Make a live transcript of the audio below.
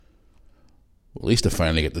At least I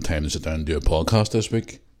finally get the time to sit down and do a podcast this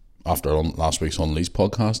week. After last week's Unleashed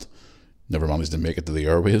podcast, never managed to make it to the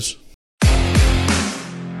airwaves.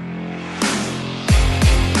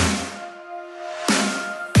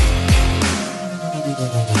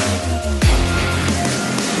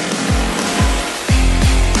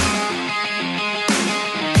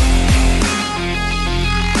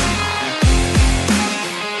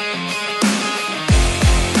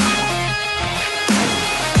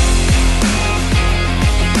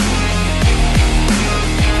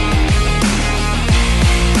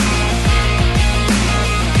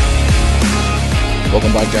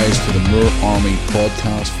 Welcome back, guys, to the Moore Army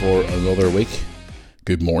podcast for another week.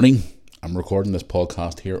 Good morning. I'm recording this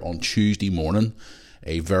podcast here on Tuesday morning.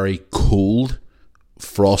 A very cold,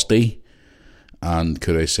 frosty, and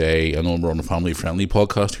could I say, I know we're on a family-friendly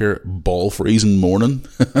podcast here, ball-freezing morning.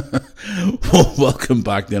 Welcome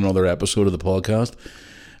back to another episode of the podcast.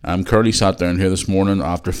 I'm currently sat down here this morning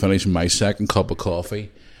after finishing my second cup of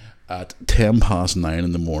coffee at 9:10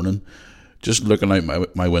 in the morning. Just looking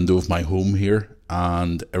out my window of my home here,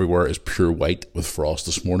 and everywhere is pure white with frost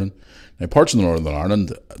this morning. Now, parts of Northern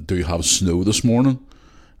Ireland do have snow this morning.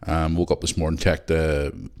 Woke up this morning, checked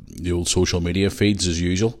the old social media feeds as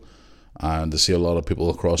usual, and to see a lot of people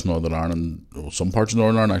across Northern Ireland, some parts of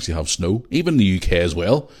Northern Ireland actually have snow, even the UK as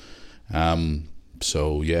well.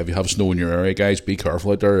 So yeah, if you have snow in your area, guys, be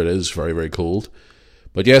careful out there. It is very, very cold.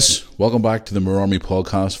 But yes, welcome back to the Moore Army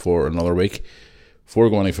podcast for another week. Before we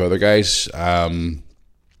go any further, guys, I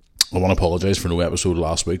want to apologise for no episode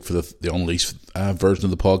last week for the Unleashed version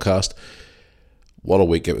of the podcast. What a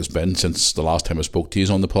week it has been since the last time I spoke to you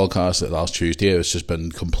on the podcast last Tuesday. It's just been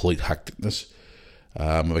complete hecticness.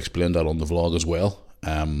 I've explained that on the vlog as well.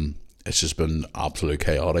 It's just been absolutely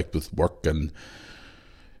chaotic with work and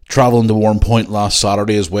travelling to Warren Point last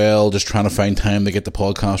Saturday as well, just trying to find time to get the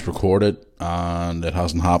podcast recorded, and it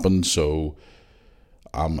hasn't happened, so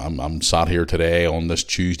I'm sat here today on this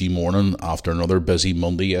Tuesday morning after another busy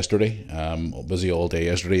Monday yesterday. Busy all day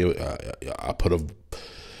yesterday. I put a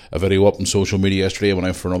video up on social media yesterday. I went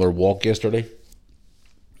out for another walk yesterday.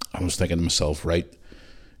 I was thinking to myself, right,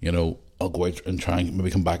 I'll go out and try and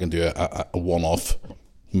maybe come back and do a one-off,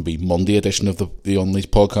 maybe Monday edition of the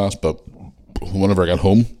Unleashed podcast. But whenever I got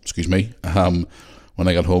home, when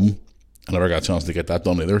I got home, I never got a chance to get that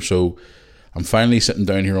done either. So I'm finally sitting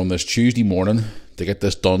down here on this Tuesday morning to get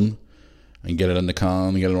this done and get it in the can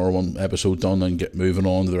and get another one episode done and get moving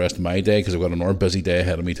on to the rest of my day, because I've got another busy day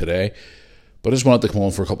ahead of me today. But I just wanted to come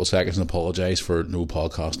on for a couple of seconds and apologise for no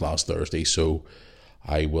podcast last Thursday. So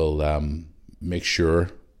I will make sure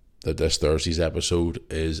that this Thursday's episode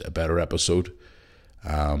is a better episode,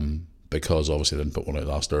 because obviously I didn't put one out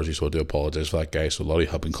last Thursday, so I do apologise for that, guys. So a lot of you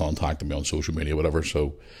have been contacting me on social media, whatever,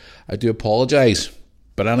 so I do apologise.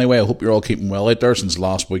 But anyway, I hope you're all keeping well out there since I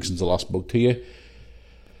last spoke to you.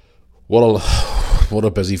 What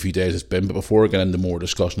a busy few days it's been. But before I get into more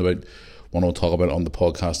discussion about what I'll talk about on the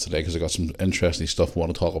podcast today, because I got some interesting stuff I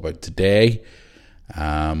want to talk about today.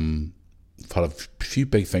 I've had a few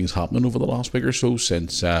big things happening over the last week or so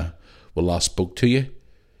since we last spoke to you.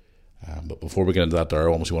 But before we get into that, there,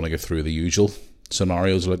 I obviously want to get through the usual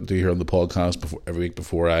scenarios I like to do here on the podcast every week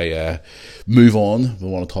before I move on. We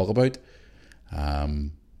want to talk about.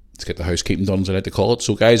 Let's get the housekeeping done, as I like to call it.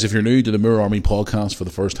 So, guys, if you're new to the Moore Army podcast for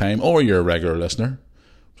the first time, or you're a regular listener,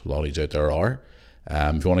 which a lot of you out there are,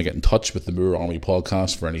 if you want to get in touch with the Moore Army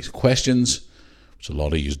podcast for any questions, which a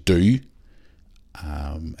lot of you do,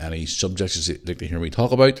 any subjects you'd like to hear me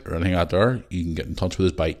talk about or anything out there, you can get in touch with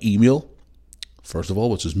us by email, first of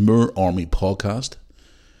all, which is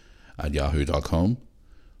moorearmypodcast@yahoo.com.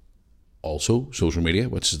 Also, social media,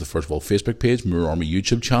 which is the first of all Facebook page, Moore Army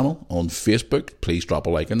YouTube channel on Facebook. Please drop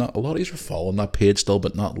a like on that. A lot of you are following that page still,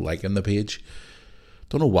 but not liking the page.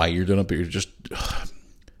 Don't know why you're doing it, but you're just...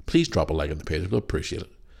 please drop a like on the page. We'll appreciate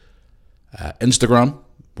it. Instagram,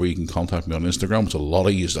 where you can contact me on Instagram, which a lot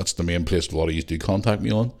of you, that's the main place a lot of you do contact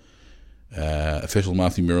me on. Official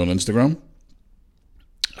Matthew Moore on Instagram.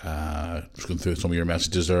 Just going through some of your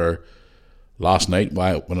messages there. Last night,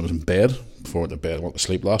 when I was in bed, before I went to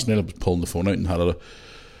sleep last night, I was pulling the phone out and had a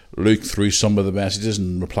look through some of the messages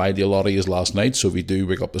and replied to a lot of you last night. So if you do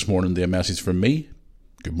wake up this morning to a message from me,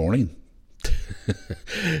 good morning.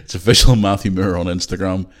 It's official Matthew Moore on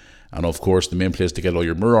Instagram. And of course, the main place to get all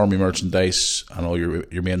your Moore Army merchandise and all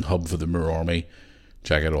your main hub for the Moore Army.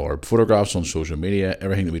 Check out all our photographs on social media.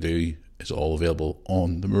 Everything that we do is all available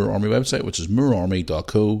on the Moore Army website, which is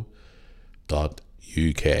moorearmy.co.uk.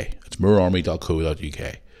 It's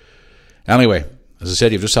moorearmy.co.uk. Anyway, as I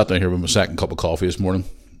said, you've just sat down here with my second cup of coffee this morning.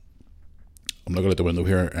 I'm looking at the window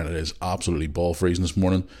here, and it is absolutely ball freezing this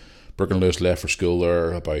morning. Brooke and Lewis left for school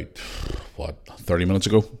there about, 30 minutes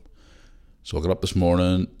ago. So I got up this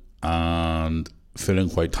morning and feeling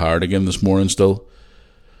quite tired again this morning still.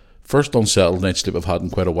 First unsettled night's sleep I've had in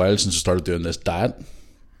quite a while since I started doing this diet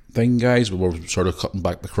thing, guys. We were sort of cutting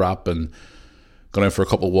back the crap and going out for a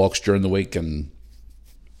couple of walks during the week and,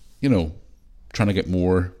 trying to get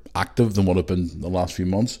more active than what I've been the last few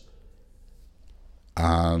months.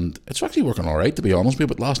 And it's actually working alright, to be honest with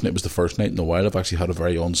you, but last night was the first night in a while I've actually had a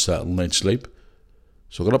very unsettled night's sleep.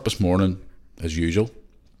 So I got up this morning, as usual,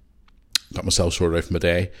 got myself sorted out for my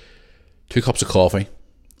day, 2 cups of coffee,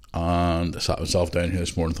 and I sat myself down here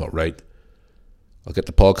this morning and thought, right, I'll get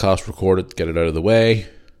the podcast recorded, get it out of the way,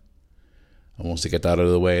 and once I get that out of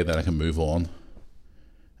the way, then I can move on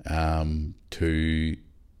to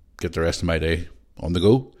get the rest of my day on the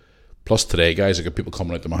go. Plus today, guys, I got people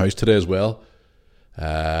coming out to my house today as well.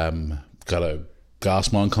 Got a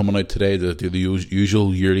gas man coming out today to do the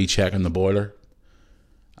usual yearly check on the boiler,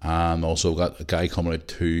 and also got a guy coming out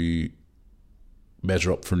to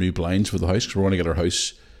measure up for new blinds for the house because we're going to get our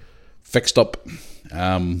house fixed up.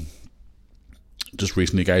 Just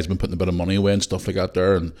recently, guys, been putting a bit of money away and stuff like that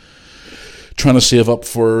there, and trying to save up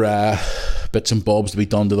for bits and bobs to be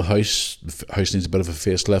done to the house. The house needs a bit of a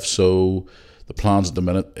facelift, so the plans at the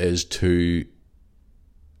minute is to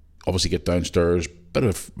obviously get downstairs, bit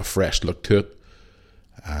of a fresh look to it.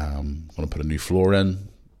 I'm going to put a new floor in,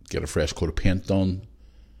 get a fresh coat of paint done,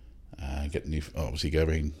 get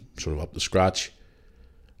everything sort of up to scratch.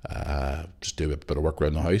 Just do a bit of work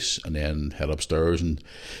around the house and then head upstairs and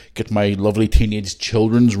get my lovely teenage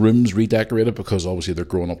children's rooms redecorated, because obviously they're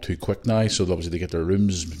growing up too quick now, so obviously they get their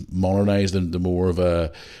rooms modernised into more of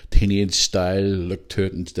a teenage style look to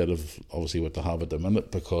it instead of obviously what they have at the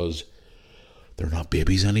minute, because they're not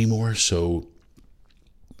babies anymore. So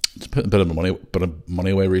just putting a bit of money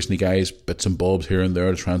away recently, guys, bits and bobs here and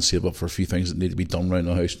there to try and save up for a few things that need to be done around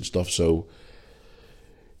the house and stuff. So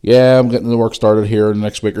yeah, I'm getting the work started here in the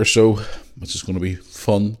next week or so, which is going to be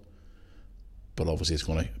fun. But obviously it's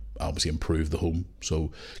going to improve the home.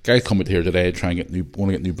 So guys come out here today, want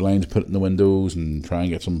to get new blinds put in the windows and try and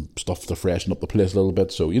get some stuff to freshen up the place a little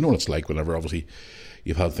bit. So you know what it's like whenever obviously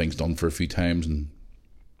you've had things done for a few times, and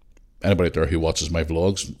anybody out there who watches my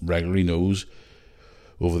vlogs regularly knows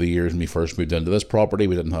over the years when we first moved into this property,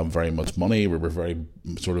 we didn't have very much money. We were very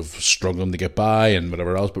sort of struggling to get by and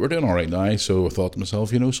whatever else, but we're doing all right now. So I thought to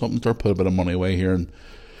myself, something to put a bit of money away here and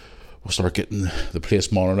we'll start getting the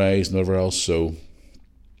place modernised and whatever else. So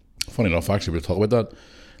funny enough, actually, we were talking about that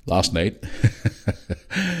last night.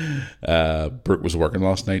 Brooke was working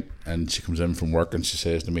last night and she comes in from work and she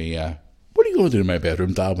says to me, what are you going to do in my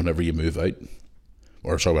bedroom, Dad, whenever you move out?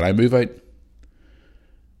 When I move out.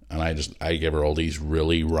 And I gave her all these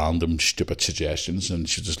really random, stupid suggestions, and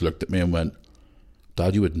she just looked at me and went,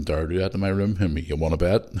 Dad, you wouldn't dare do that in my room. You want to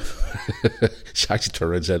bet? She actually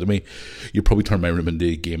turned around and said to me, you'd probably turn my room into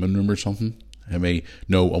a gaming room or something.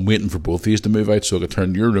 No, I'm waiting for both of you to move out so I could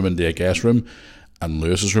turn your room into a guest room and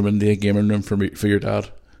Lewis's room into a gaming room for your dad.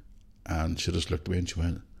 And she just looked at me and she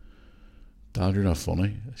went, Dad, you're not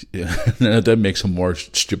funny. And then I did make some more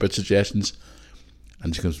stupid suggestions.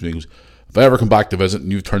 And she comes to me and goes, if I ever come back to visit and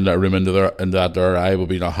you've turned that room into that there, I will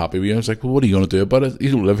be not happy with you. I was like, well, what are you going to do about it? You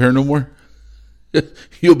don't live here no more.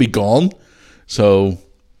 You'll be gone. So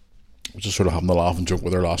I was just sort of having a laugh and joke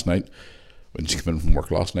with her last night when she came in from work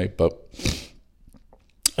last night. But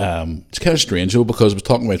it's kind of strange though, because I was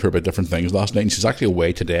talking with her about different things last night, and she's actually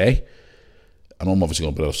away today. And I'm obviously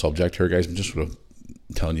going a bit off subject here, guys. I'm just sort of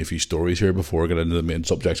telling you a few stories here before I get into the main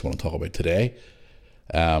subjects I want to talk about today.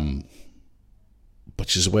 But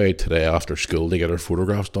she's away today after school to get her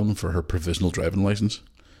photographs done for her provisional driving license.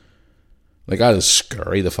 Like, that is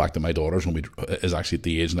scary, the fact that my daughter's is actually at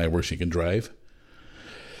the age now where she can drive.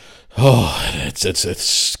 Oh, it's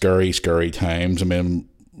scary times. We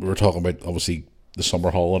were talking about, obviously, the summer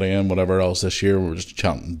holiday and whatever else this year. We were just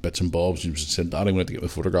chatting bits and bobs. And she said, Dad, I'm going to get my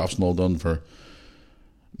photographs and all done for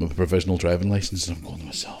my provisional driving license. And I'm going to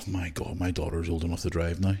myself, my God, my daughter's old enough to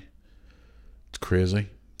drive now. It's crazy.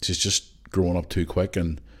 She's just growing up too quick,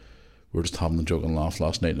 and we were just having a joke and laugh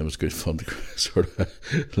last night, and it was good fun to sort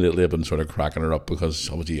of lately I've been sort of cracking her up, because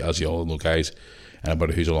obviously, as you all know, guys,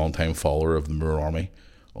 anybody who's a long time follower of the Moore Army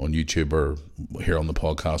on YouTube or here on the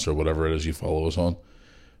podcast or whatever it is you follow us on,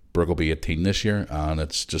 Brooke will be 18 this year, and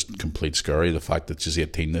it's just complete scary, the fact that she's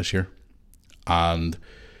 18 this year. And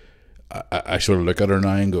I sort of look at her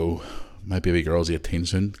now and go, my baby girl's 18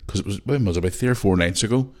 soon, because it was about 3 or 4 nights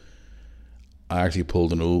ago I actually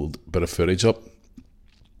pulled an old bit of footage up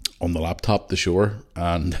on the laptop to show her,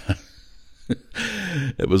 and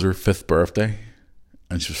it was her 5th birthday,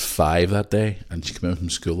 and she was 5 that day, and she came in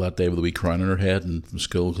from school that day with a wee crown on her head, and from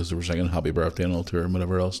school because they were singing happy birthday and all to her and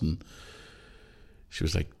whatever else, and she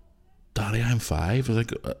was like, Daddy, I'm 5. I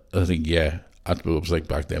was like, yeah, that was like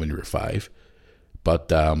back then when you were 5.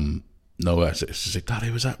 But no, she's like,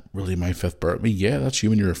 Daddy, was that really my 5th birthday? Yeah, that's you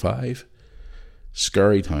when you were 5.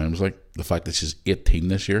 Scary times, like the fact that she's 18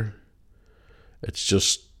 this year. It's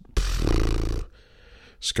just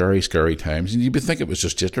scary times. And you'd think it was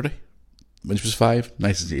just yesterday when she was 5.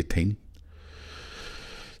 Nice as 18.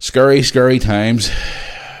 Scary times.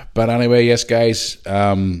 But anyway, yes, guys.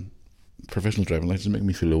 Professional driving license making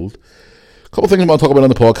me feel old. A couple of things I want to talk about on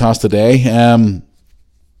the podcast today.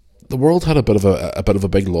 The world had a bit of a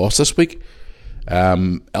big loss this week.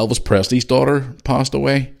 Elvis Presley's daughter passed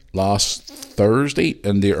away last Thursday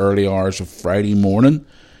in the early hours of Friday morning,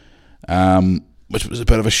 which was a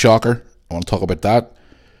bit of a shocker. I want to talk about that.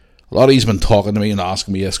 A lot of you's been talking to me and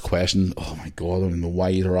asking me this question. Oh my God, I don't even know why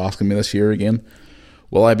you're asking me this year again.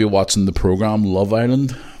 Will I be watching the programme Love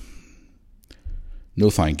Island? No,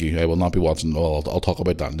 thank you. I will not be watching. Well, I'll talk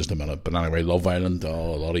about that in just a minute. But anyway, Love Island. A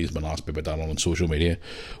lot of you's been asking me about that on social media.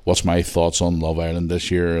 What's my thoughts on Love Island this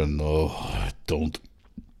year? And don't.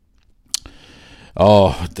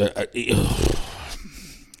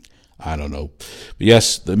 I don't know. But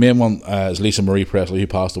yes, the main one is Lisa Marie Presley, who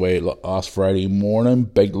passed away last Friday morning.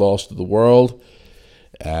 Big loss to the world.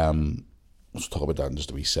 Let's talk about that in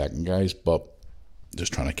just a wee second, guys. But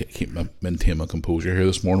just trying to maintain my composure here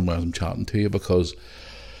this morning while I'm chatting to you, because,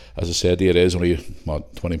 as I said, it is only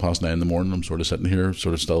 20 past 9 in the morning. I'm sort of sitting here,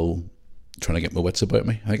 sort of still trying to get my wits about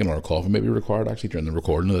me. I think another coffee may be required actually during the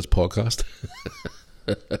recording of this podcast.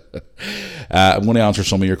 I'm going to answer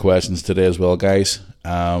some of your questions today as well, guys.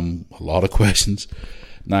 A lot of questions.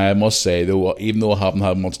 Now, I must say, though, even though I haven't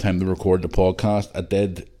had much time to record the podcast, I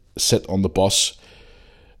did sit on the bus.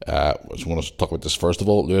 I just want to talk about this first of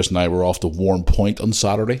all. Lewis and I were off to Warren Point on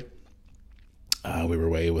Saturday. We were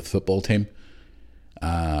away with the football team.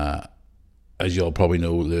 As you all probably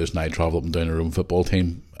know, Lewis and I travelled up and down our own football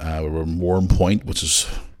team. We were in Warren Point, which is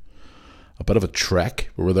a bit of a trek.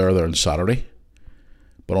 We were there on Saturday.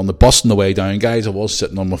 But on the bus on the way down, guys, I was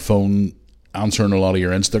sitting on my phone answering a lot of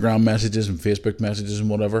your Instagram messages and Facebook messages and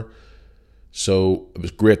whatever. So it was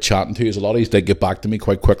great chatting to you. A lot of you did get back to me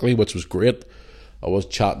quite quickly, which was great. I was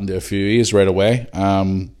chatting to a few of you right away,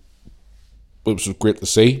 which was great to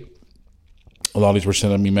see. A lot of you were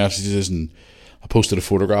sending me messages, and I posted a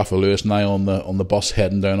photograph of Lewis and I on the bus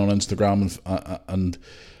heading down on Instagram and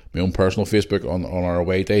my own personal Facebook on our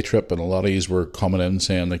away day trip, and a lot of you were coming in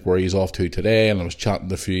saying like where he's off to today, and I was chatting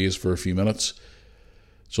to a few of you for a few minutes.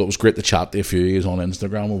 So it was great to chat to a few of you on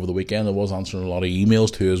Instagram over the weekend. I was answering a lot of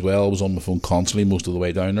emails too as well. I was on my phone constantly most of the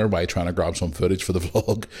way down there while trying to grab some footage for the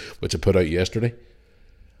vlog, which I put out yesterday.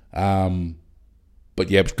 But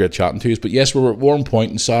yeah, it was great chatting to you. But yes, we were at Warren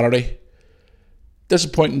Point on Saturday.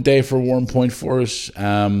 Disappointing day for Warren Point for us.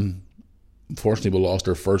 Unfortunately, we lost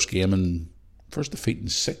our first defeat in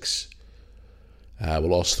 6. We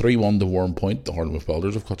lost 3-1 to Warren Point, the Harlem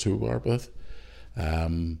Builders, of course, who we were with.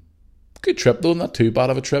 Good trip though, not too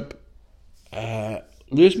bad of a trip.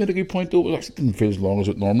 Lewis made a good point though. It actually didn't feel as long as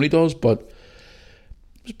it normally does, but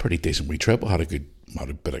it was a pretty decent wee trip. We had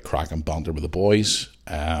a bit of crack and banter with the boys.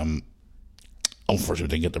 Unfortunately, we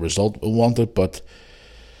didn't get the result we wanted, but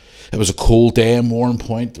it was a cold day in Warren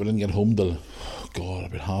Point. We didn't get home till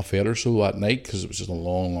about 8:30 or so that night because it was just a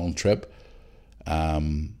long trip.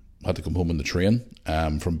 Had to come home on the train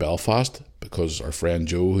from Belfast because our friend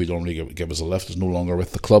Joe, who normally give us a lift, is no longer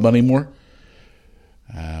with the club anymore.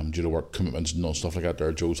 Due to work commitments and stuff like that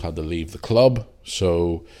there, Joe's had to leave the club,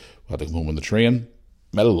 so we had to come home on the train.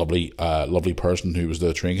 Met a lovely person who was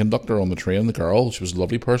the train conductor on the train, the girl. She was a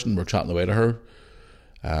lovely person. We're chatting away to her.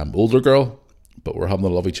 Older girl, but we're having a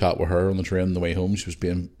lovely chat with her on the train on the way home. She was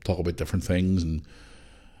talking about different things and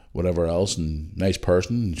whatever else, and nice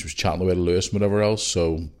person. And she was chatting away to Lewis and whatever else,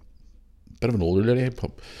 so bit of an older lady,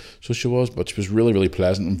 so she was, but she was really, really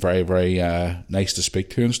pleasant and very, very nice to speak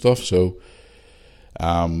to and stuff. So,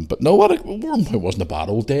 but no, Warren Point wasn't a bad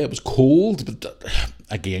old day. It was cold, but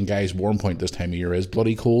again, guys, Warren Point this time of year is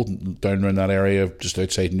bloody cold. Down around that area, just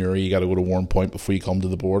outside Newry, you got to go to Warren Point before you come to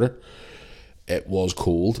the border. It was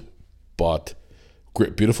cold, but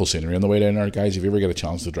great, beautiful scenery on the way down there, guys. If you ever get a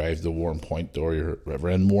chance to drive to Warren Point or you're ever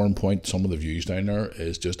in Warren Point, some of the views down there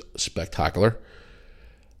is just spectacular.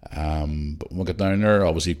 But when we got down there,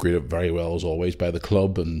 obviously greeted very well as always by the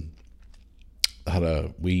club, and had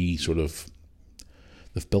a wee sort of,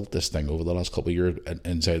 they've built this thing over the last couple of years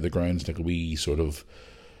inside the grounds, like a wee sort of,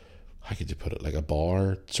 how could you put it, like a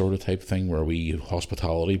bar sort of type thing, where a wee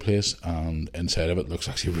hospitality place, and inside of it looks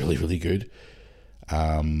actually really, really good.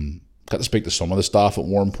 Got to speak to some of the staff at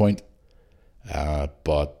one point,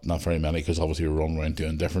 but not very many, because obviously we were running around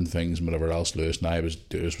doing different things and whatever else. Lewis and I was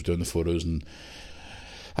doing the photos, and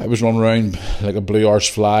I was running around like a blue arse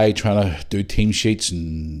fly trying to do team sheets,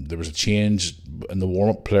 and there was a change in the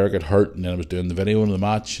warm-up. Player got hurt, and then I was doing the video of the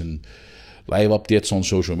match and live updates on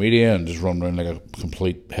social media, and just running around like a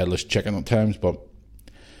complete headless chicken at times. But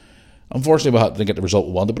unfortunately we didn't get the result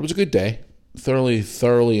we wanted, but it was a good day.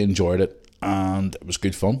 Thoroughly enjoyed it, and it was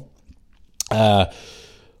good fun.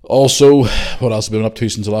 Also, what else have I been up to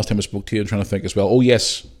since the last time I spoke to you? I'm trying to think as well. Oh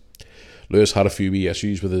yes, Lewis had a few wee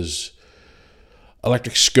issues with his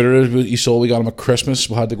electric scooter. You saw we got him at Christmas.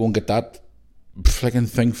 We had to go and get that flicking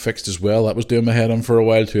thing fixed as well. That was doing my head in for a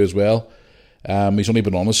while too as well. He's only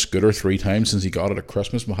been on his scooter 3 times since he got it at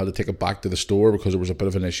Christmas. We had to take it back to the store because there was a bit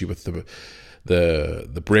of an issue with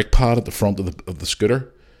the brake pad at the front of the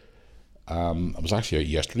scooter. I was actually out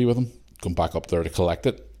yesterday with him, going back up there to collect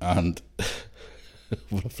it, and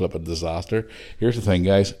what a flipping disaster. Here's the thing,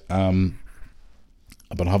 guys. I've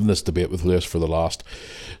been having this debate with Lewis for the last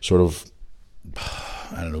sort of,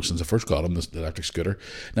 I don't know, since I first got him, this electric scooter.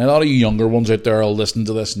 Now, a lot of you younger ones out there will listen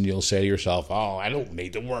to this and you'll say to yourself, oh, I don't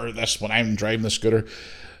need to wear this when I'm driving the scooter.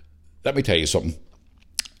 Let me tell you something.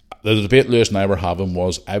 The debate Lewis and I were having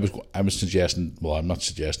was, I was suggesting, well, I'm not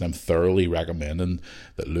suggesting, I'm thoroughly recommending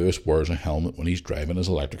that Lewis wears a helmet when he's driving his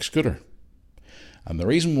electric scooter. And the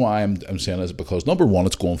reason why I'm saying is because, number one,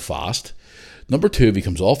 it's going fast. Number two, if he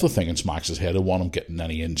comes off the thing and smacks his head, I want him getting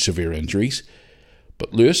any severe injuries.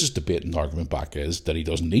 But Lewis's debate and argument back is that he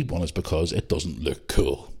doesn't need one is because it doesn't look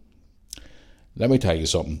cool. Let me tell you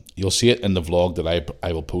something. You'll see it in the vlog that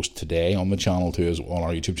I will post today on the channel too, on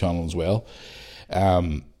our YouTube channel as well.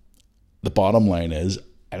 The bottom line is,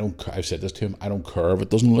 I've said this to him, I don't care if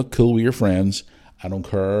it doesn't look cool with your friends. I don't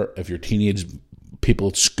care if your teenage people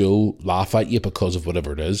at school laugh at you because of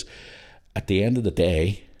whatever it is. At the end of the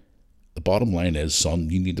day, the bottom line is,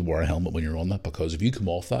 son, you need to wear a helmet when you're on that, because if you come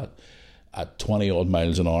off that at 20 odd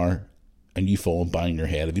miles an hour and you fall and bang your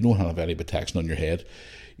head, if you don't have any protection on your head,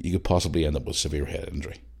 you could possibly end up with severe head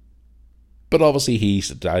injury. But obviously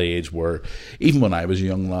he's at that age where, even when I was a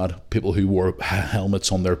young lad, people who wore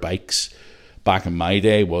helmets on their bikes back in my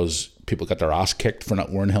day, was people got their ass kicked for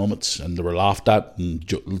not wearing helmets, and they were laughed at and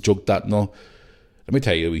joked at and all. Let me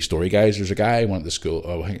tell you a wee story, guys. There's a guy I went to school,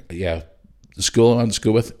 the school I went to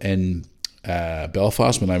school with in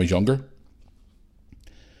Belfast when I was younger.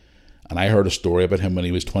 And I heard a story about him when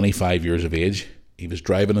he was 25 years of age. He was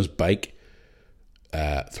driving his bike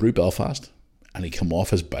through Belfast, and he came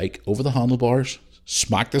off his bike over the handlebars,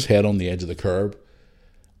 smacked his head on the edge of the curb,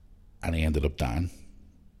 and he ended up dying.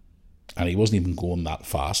 And he wasn't even going that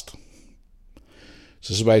fast.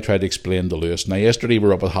 So this is why I tried to explain to Lewis. Now, yesterday we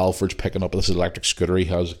were up at Halfords picking up this electric scooter he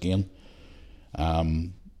has again,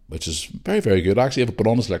 which is very, very good. Actually, I've been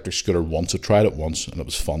on this electric scooter once. I tried it once, and it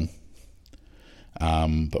was fun.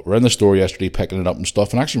 But we're in the store yesterday picking it up and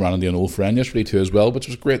stuff, and actually ran into an old friend yesterday too as well, which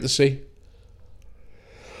was great to see.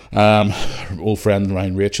 Old friend of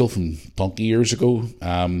mine, Rachel, from donkey years ago.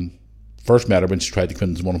 First met her when she tried to come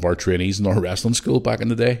into one of our trainees in our wrestling school back in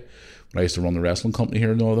the day, when I used to run the wrestling company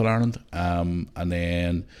here in Northern Ireland. And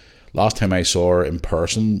then last time I saw her in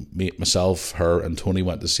person, myself, her and Tony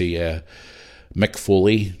went to see Mick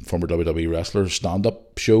Foley, former WWE wrestler,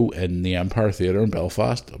 stand-up show in the Empire Theatre in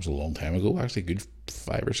Belfast. That was a long time ago, actually, good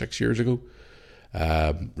 5 or 6 years ago.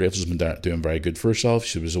 Rachel's been doing very good for herself.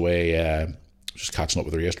 She was away, just catching up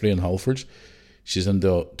with her yesterday in Halfords. She's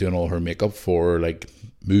into doing all her makeup for like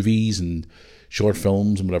movies and short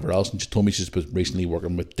films and whatever else, and she told me she's been recently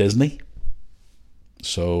working with Disney,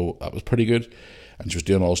 so that was pretty good. And she was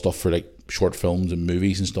doing all stuff for like short films and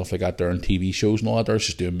movies and stuff like that there, and TV shows and all that there.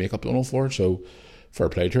 She's doing makeup and all for it, so fair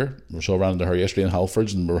play to her. We saw around to her yesterday in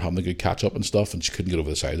Halfords, and we were having a good catch up and stuff, and she couldn't get over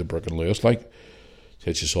the size of Brooke and Lewis. Like, she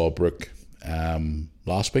said she saw Brooke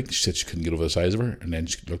last week. She said she couldn't get over the size of her, and then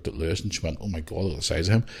she looked at Lewis and she went, oh my god, look at the size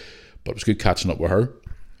of him. But it was good catching up with her.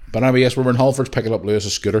 But anyway, yes, we were in Halfords picking up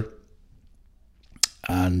Lewis's scooter,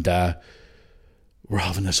 and we're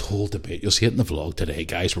having this whole debate. You'll see it in the vlog today,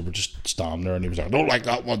 guys, where we're just standing there, and he was like, I don't like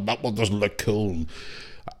that one doesn't look cool. And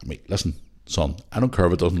I mean, listen, son, I don't care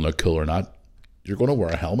if it doesn't look cool or not. You're going to wear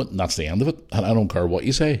a helmet, and that's the end of it, and I don't care what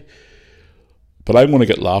you say. But I'm going to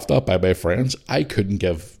get laughed at by my friends. I couldn't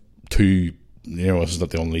give two, this is not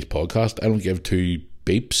the only podcast, I don't give two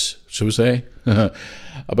beeps, shall we say,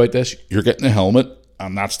 about this. You're getting a helmet,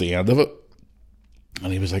 and that's the end of it.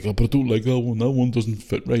 And he was like, oh, but I don't like that one doesn't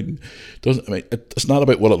fit right. It's not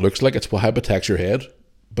about what it looks like, it's how it protects your head.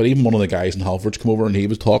 But even one of the guys in Halfords come over, and he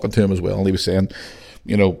was talking to him as well, and he was saying,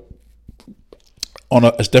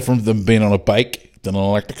 it's different than being on a bike than an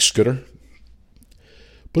electric scooter.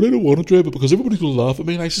 But I don't want to drive it because everybody's going to laugh at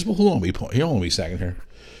me. And I says, well, hold on a wee second here.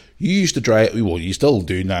 You used to drive, well, you still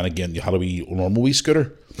do now and again. You had a wee normal wee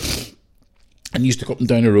scooter. And you used to go up and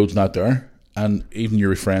down the roads not there. And even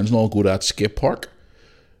your friends and all go to that skate park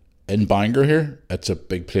in Bangor here. It's a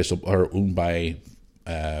big place owned by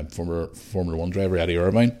former Formula 1 driver Eddie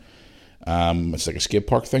Irvine. It's like a skate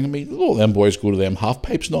park thing. I mean, all them boys go to them half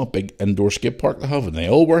pipes, not a big indoor skate park they have, and they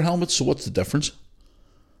all wear helmets, so what's the difference?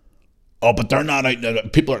 Oh, but they're not out there.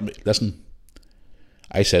 People are... Listen,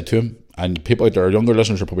 I said to him, and people out there, younger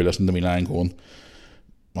listeners are probably listening to me now and going,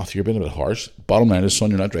 Matthew, you're being a bit harsh. Bottom line is,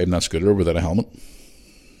 son, you're not driving that scooter without a helmet.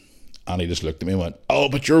 And he just looked at me and went, oh,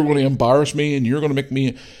 but you're going to embarrass me and you're going to make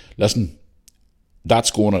me... Listen,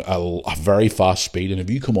 that's going at a very fast speed, and if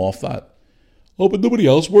you come off that, oh, but nobody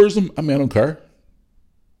else wears them. I mean, I don't care.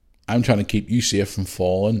 I'm trying to keep you safe from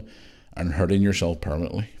falling and hurting yourself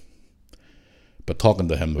permanently. But talking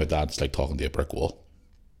to him about that, it's like talking to a brick wall.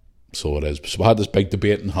 So it is. So I had this big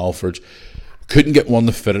debate in Halfords. Couldn't get one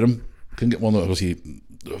that fitted him. Couldn't get one that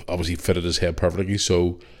obviously fitted his head perfectly.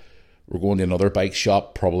 So we're going to another bike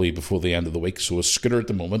shop probably before the end of the week. So his scooter at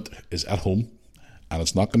the moment is at home. And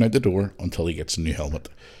it's not going out the door until he gets a new helmet.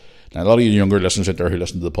 Now, a lot of you younger listeners out there who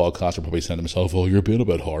listen to the podcast are probably saying to themselves, oh, you're being a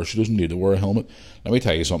bit harsh. He doesn't need to wear a helmet. Let me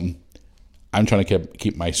tell you something. I'm trying to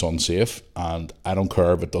keep my son safe, and I don't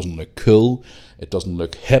care if it doesn't look cool, it doesn't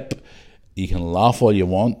look hip. You can laugh all you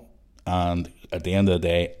want, and at the end of the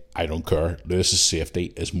day, I don't care. Lewis's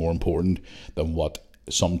safety is more important than what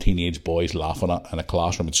some teenage boys laughing at in a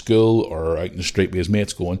classroom at school or out in the street with his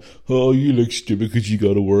mates going, oh, you look stupid because you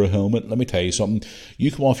got to wear a helmet. Let me tell you something.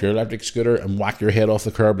 You come off your electric scooter and whack your head off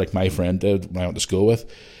the curb like my friend did when I went to school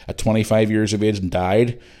with at 25 years of age and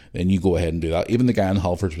died, then you go ahead and do that. Even the guy in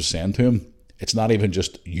Halfords was saying to him, it's not even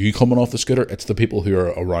just you coming off the scooter, it's the people who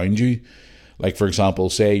are around you. Like, for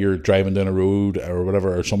example, say you're driving down a road or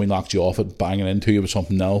whatever, or somebody knocks you off it, banging into you with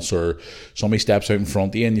something else, or somebody steps out in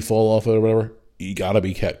front of you and you fall off it or whatever. You gotta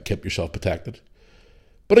be kept yourself protected.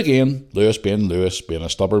 But again, Lewis, being a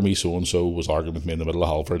stubborn me so-and-so, was arguing with me in the middle of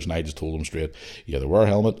Halfords, and I just told him straight, you either wear a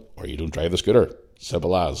helmet or you don't drive the scooter.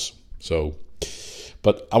 Simple as. So,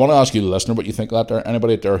 but I want to ask you, the listener, what you think of that there.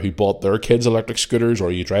 Anybody out there who bought their kids electric scooters,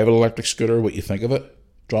 or you drive an electric scooter, what you think of it?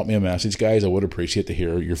 Drop me a message, guys. I would appreciate to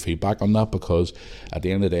hear your feedback on that, because at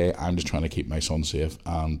the end of the day, I'm just trying to keep my son safe,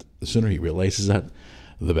 and the sooner he realises that,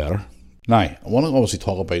 the better. Now, I want to obviously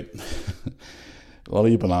talk about... A lot of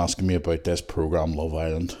you have been asking me about this program, Love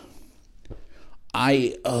Island.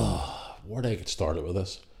 Where did I get started with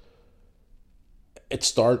this? It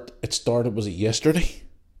started, was it yesterday?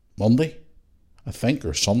 Monday? I think,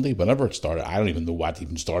 or Sunday, whenever it started. I don't even know what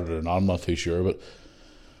even started or not, I'm not too sure, but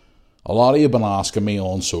a lot of you have been asking me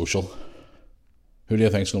on social, who do you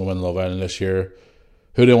think is going to win Love Island this year?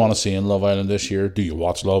 Who do you want to see in Love Island this year? Do you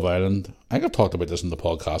watch Love Island? I think I've talked about this in the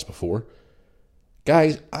podcast before.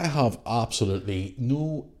 Guys, I have absolutely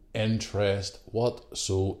no interest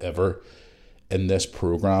whatsoever in this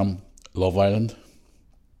program, Love Island.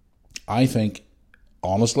 I think,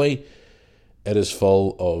 honestly, it is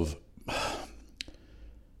full of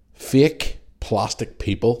fake plastic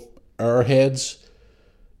people, airheads,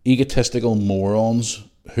 egotistical morons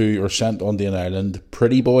who are sent onto an island,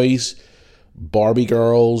 pretty boys, Barbie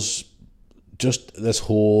girls, just this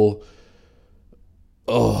whole...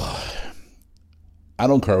 I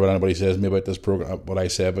don't care what anybody says to me about this program, what I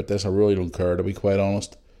say about this. I really don't care, to be quite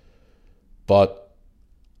honest. But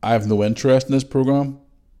I have no interest in this program.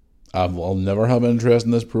 I'll never have interest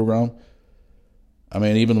in this program. I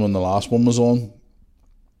mean, even when the last one was on,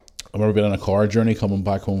 I remember being on a car journey coming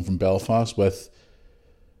back home from Belfast with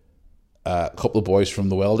a couple of boys from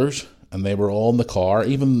the Welders, and they were all in the car.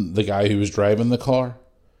 Even the guy who was driving the car,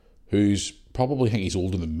 who's probably, I think he's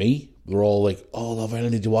older than me, they're all like, oh, Love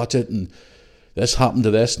Island, did you watch it? And this happened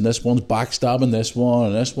to this, and this one's backstabbing this one,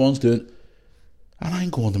 and this one's doing... And I'm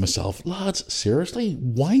going to myself, lads, seriously?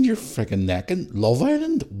 Wind your freaking neck in Love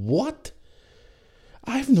Island? What?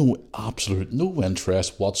 I have no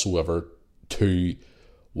interest whatsoever to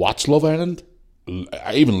watch Love Island.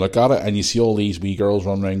 I even look at it, and you see all these wee girls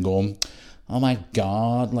running around going, oh my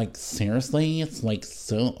God, like, seriously? It's like,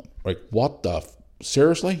 so... Like, what the...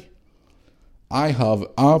 Seriously? I have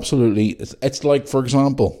absolutely... It's like, for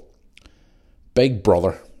example... Big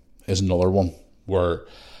Brother is another one where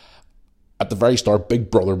at the very start Big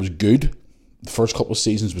Brother was good. The first couple of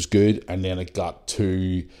seasons was good, and then it got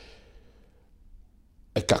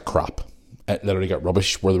crap. It literally got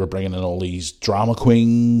rubbish, where they were bringing in all these drama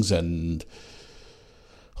queens and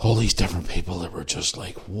all these different people that were just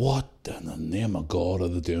like, what in the name of God are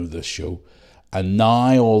they doing with this show? And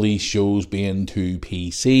now all these shows being too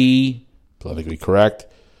PC, politically correct,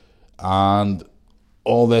 and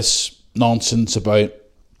all this nonsense about,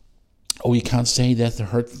 oh, you can't say that to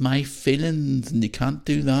hurt my feelings, and you can't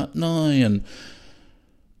do that now. And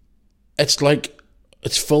it's like,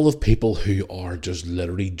 it's full of people who are just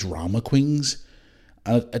literally drama queens.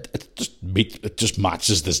 And it just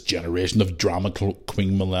matches this generation of drama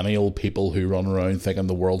queen millennial people who run around thinking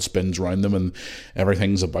the world spins around them and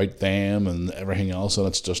everything's about them and everything else. And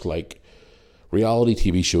it's just like, reality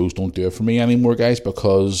TV shows don't do it for me anymore, guys,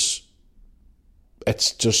 because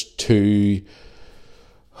it's just too...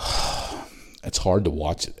 It's hard to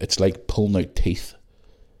watch. It's like pulling out teeth.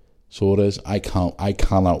 So it is. I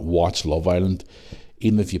cannot watch Love Island.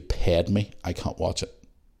 Even if you paid me, I can't watch it.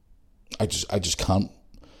 I just can't.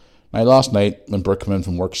 Now, last night when Brooke came in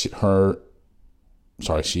from work, she was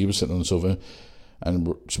sitting on the sofa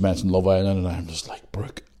and she mentioned Love Island, and I'm just like,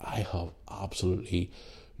 Brooke, I have absolutely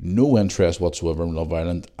no interest whatsoever in Love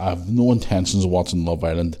Island. I have no intentions of watching Love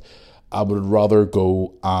Island. I would rather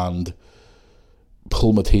go and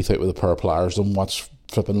pull my teeth out with a pair of pliers than watch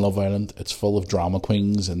flipping Love Island. It's full of drama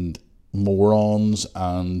queens and morons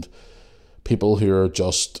and people who are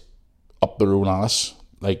just up their own ass,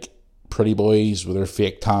 like pretty boys with their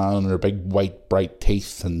fake tan and their big white bright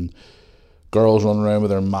teeth, and girls running around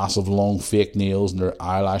with their massive long fake nails and their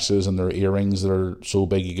eyelashes and their earrings that are so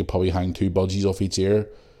big you could probably hang 2 budgies off each ear,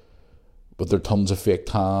 with their tons of fake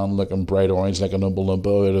tan looking bright orange like an Oompa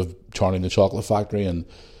Loompa out of Charlie and the Chocolate Factory, and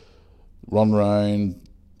run around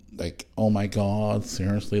like, oh my god,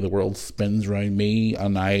 seriously, the world spins around me.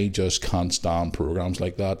 And I just can't stand programs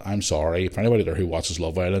like that. I'm sorry for anybody there who watches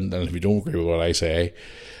Love Island, and if you don't agree with what I say,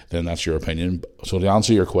 then that's your opinion. So to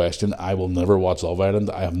answer your question, I will never watch Love Island.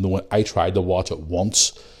 I tried to watch it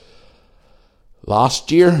once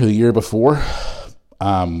last year, the year before.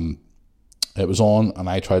 It was on, and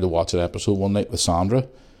I tried to watch an episode one night with Sandra,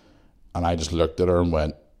 and I just looked at her and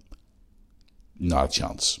went, not a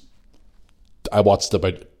chance. I watched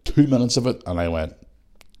about 2 minutes of it and I went,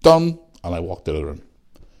 done, and I walked out of the room.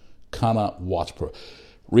 Cannot watch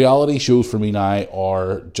reality shows for me now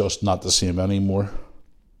are just not the same anymore.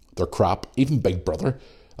 They're crap. Even Big Brother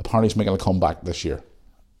apparently is making a comeback this year,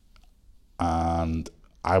 and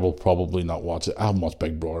I will probably not watch it. I haven't watched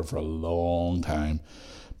Big Brother for a long time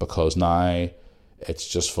because now it's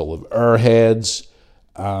just full of airheads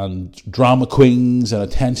and drama queens and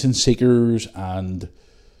attention seekers. And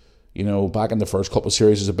you know, back in the first couple of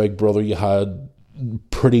series of Big Brother, you had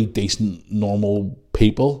pretty decent, normal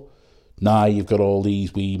people. Now you've got all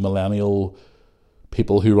these wee millennial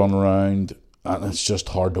people who run around, and it's just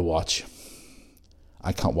hard to watch.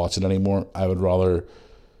 I can't watch it anymore. I would rather,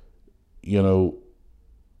 you know,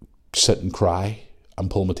 sit and cry and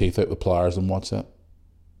pull my teeth out with pliers and watch that.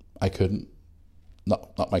 I couldn't.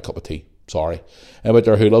 Not my cup of tea. Sorry. Anybody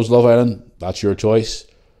there who loves Love Island, that's your choice.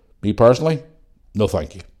 Me personally, no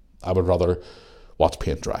thank you. I would rather watch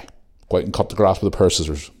paint dry. Go out and cut the grass with a pair of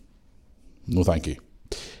scissors. No thank you.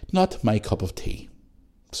 Not my cup of tea.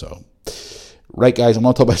 So, right guys, I'm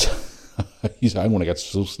not talking about... I'm going to get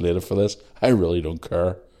so slated for this. I really don't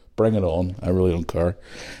care. Bring it on. I really don't care.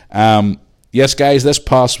 Yes, guys, this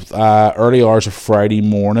past early hours of Friday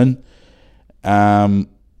morning,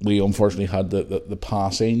 we unfortunately had the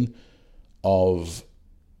passing of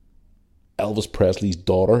Elvis Presley's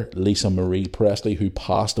daughter, Lisa Marie Presley, who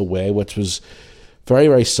passed away, which was very,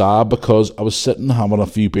 very sad because I was sitting having a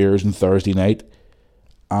few beers on Thursday night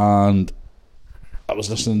and I was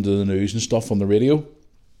listening to the news and stuff on the radio,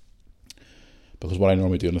 because what I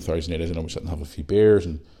normally do on a Thursday night is I normally sit and have a few beers,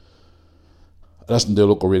 and I listened to a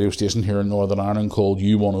local radio station here in Northern Ireland called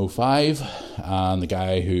U105, and the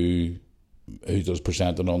guy who does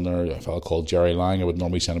presenting on there, a fellow called Jerry Lang, I would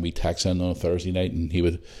normally send a wee text in on a Thursday night and he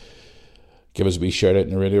would give us a wee shout out in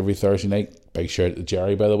the radio every Thursday night. Big shout out to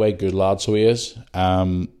Jerry, by the way, good lad, so he is.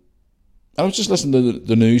 I was just listening to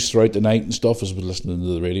the news throughout the night and stuff as I was listening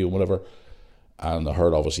to the radio and whatever, and I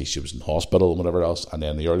heard obviously she was in hospital and whatever else, and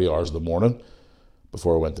then the early hours of the morning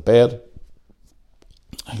before I went to bed,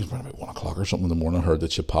 I think it was around about 1 o'clock or something in the morning, I heard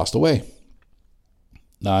that she passed away.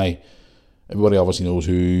 Now, everybody obviously knows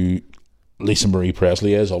who Lisa Marie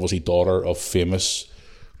Presley is, obviously daughter of famous,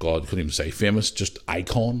 God, couldn't even say famous, just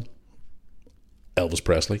icon, Elvis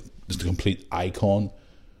Presley. Is the complete icon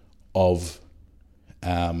of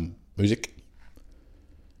music.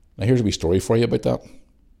 Now here's a wee story for you about that.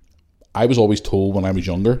 I was always told when I was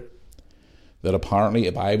younger that apparently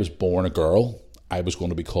if I was born a girl, I was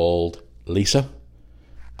going to be called Lisa,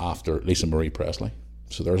 after Lisa Marie Presley.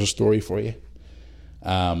 So there's a story for you.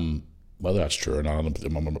 Whether that's true or not, I remember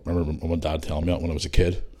Mum and Dad telling me that when I was a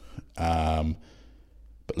kid.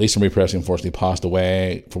 But Lisa Marie Presley unfortunately passed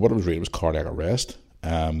away. For what I was reading, it was cardiac arrest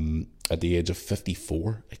at the age of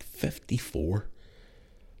 54. Like 54.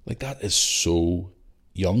 Like, that is so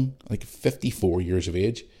young. Like 54 years of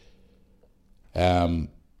age.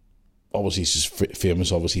 Obviously she's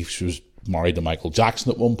famous. Obviously she was married to Michael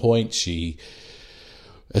Jackson at one point. She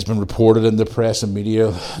has been reported in the press and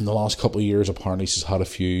media in the last couple of years. Apparently she's had a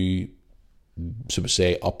few, so to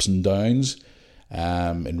say, ups and downs.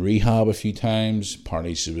 In rehab a few times.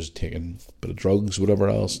 Apparently she was taking a bit of drugs, whatever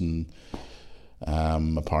else, and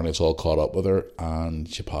apparently it's all caught up with her, and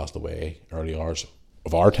she passed away early hours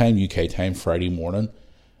of our time, UK time, Friday morning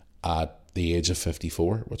at the age of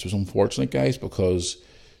 54, which was unfortunate, guys, because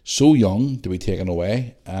so young to be taken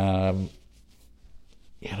away. I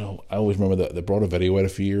always remember that they brought a video out a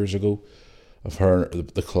few years ago of her,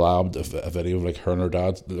 the collab, a video of like her and her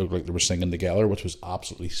dad that looked like they were singing together, which was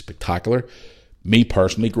absolutely spectacular. Me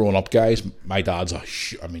personally, growing up, guys, my dad's a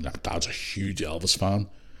huge Elvis fan.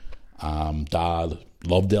 Dad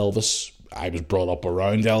loved Elvis. I was brought up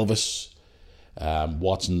around Elvis,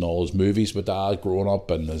 watching all his movies with Dad growing up,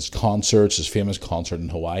 and his concerts, his famous concert in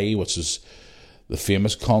Hawaii, which is the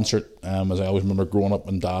famous concert, as I always remember growing up,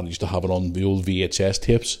 and Dad used to have it on the old VHS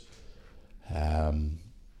tapes. It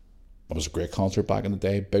was a great concert back in the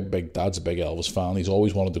day. Big Dad's a big Elvis fan. He's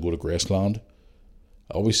always wanted to go to Graceland.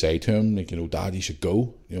 I always say to him, like, Dad, you should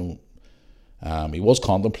go. He was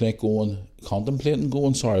contemplating going,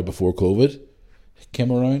 before COVID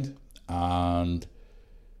came around, and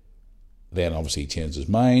then obviously he changed his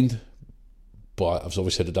mind. But I've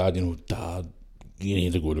always said to Dad, Dad, you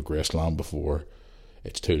need to go to Graceland before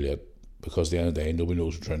it's too late, because at the end of the day, nobody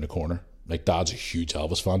knows what's around the corner. Like, Dad's a huge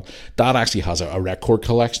Elvis fan. Dad actually has a record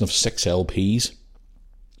collection of 6 LPs.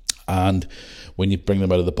 And when you bring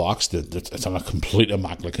them out of the box, it's in a complete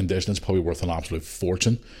immaculate condition. It's probably worth an absolute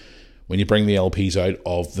fortune. When you bring the LPs out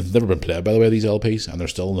they've never been played, by the way, these LPs, and they're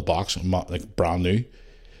still in the box, like brand new.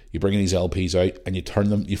 You bring these LPs out and you turn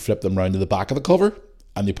them, you flip them around to the back of the cover,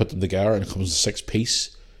 and you put them together, and it comes a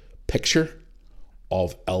 6-piece picture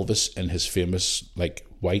of Elvis in his famous like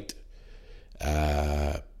white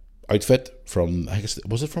outfit from, I guess,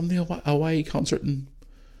 was it from the Hawaii concert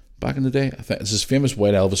back in the day? I think it's his famous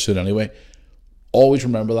white Elvis suit anyway. Always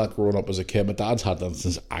remember that growing up as a kid. My dad's had them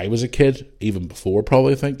since I was a kid, even before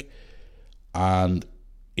probably, I think. And,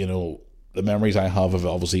 the memories I have of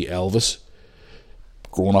obviously Elvis,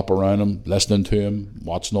 growing up around him, listening to him,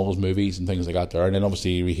 watching all his movies and things like that there. And then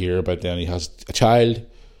obviously we hear about then he has a child,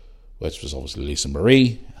 which was obviously Lisa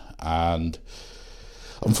Marie. And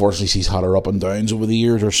unfortunately she's had her up and downs over the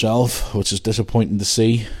years herself, which is disappointing to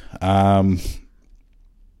see.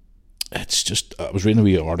 It's just, I was reading a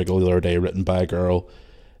wee article the other day written by a girl.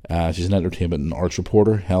 She's an entertainment and arts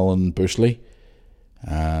reporter, Helen Bushley,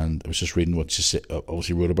 and I was just reading what she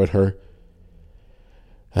obviously wrote about her.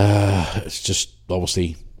 It's just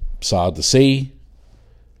obviously sad to see,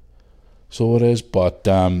 so it is. But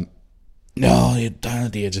no, down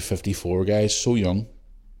at the age of 54, guys, so young.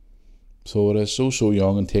 So it is, so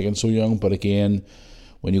young, and taken so young. But again,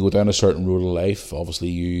 when you go down a certain road of life, obviously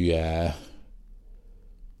you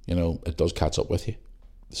it does catch up with you.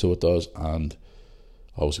 So it does. And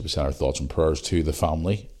obviously we send our thoughts and prayers to the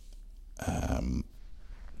family.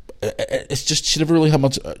 It's just, she never really had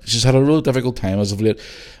much, she's had a really difficult time as of late.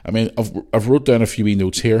 I mean, I've wrote down a few wee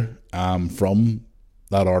notes here from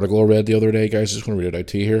that article I read the other day, guys. I'm just going to read it out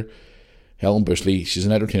to you here. Helen Bushley, she's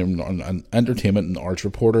an entertainment and arts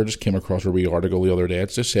reporter. Just came across her wee article the other day.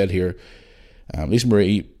 It's just said here, Lisa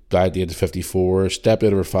Marie died at the age of 54, stepped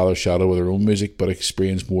out of her father's shadow with her own music, but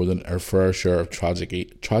experienced more than her fair share of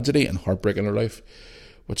tragedy and heartbreak in her life,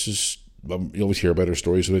 which is, you always hear about her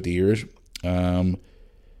stories throughout the years.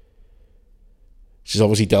 She's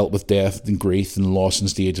obviously dealt with death and grief and loss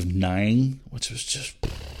since the age of 9, which was just,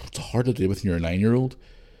 it's hard to deal with when you're a 9-year-old.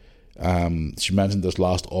 She mentioned this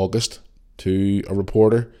last August to a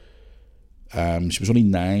reporter. She was only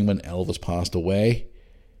 9 when Elvis passed away.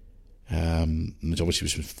 And obviously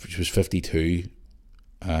she was 52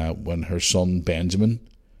 when her son Benjamin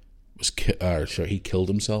he killed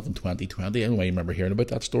himself in 2020. Anyway, you remember hearing about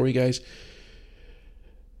that story, guys?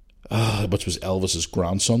 Which was Elvis's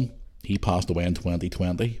grandson. He passed away in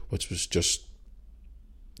 2020, which was just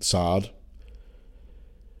sad.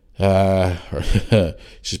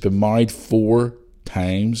 She's been married 4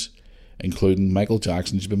 times, including Michael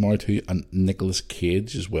Jackson she's been married to, and Nicolas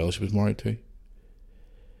Cage as well she was married to.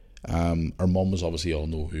 Her mum was, obviously, all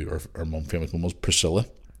know who her famous mum was, Priscilla.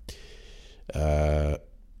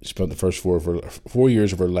 She spent the first 4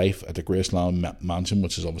 years of her life at the Graceland mansion,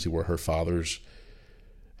 which is obviously where her father's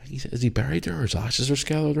Is he buried there, or his ashes are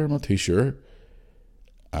scattered there? I'm not too sure.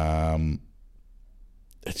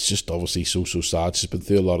 It's just obviously so sad. She's been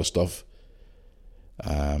through a lot of stuff.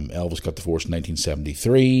 Elvis got divorced in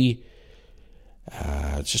 1973.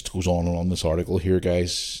 It just goes on and on this article here,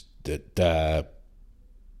 guys. That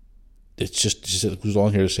it goes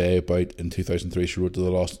on here to say about in 2003 she wrote to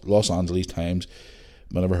the Los Angeles Times.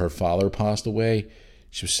 Whenever her father passed away,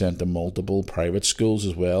 she was sent to multiple private schools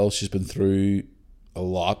as well. She's been through a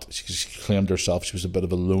lot. She claimed herself she was a bit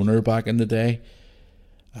of a loner back in the day.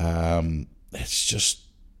 It's just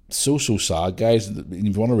so sad, guys. If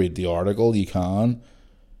you want to read the article, you can.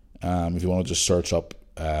 If you want to just search up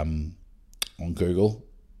on Google,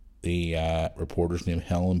 the reporter's name,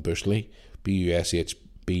 Helen Bushley,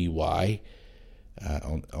 Bushby,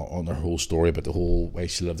 on their whole story about the whole way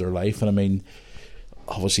she lived her life. And I mean,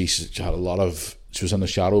 obviously she had she was in the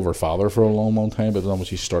shadow of her father for a long time, but then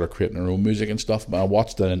obviously she started creating her own music and stuff. But I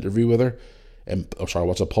watched an interview with her, I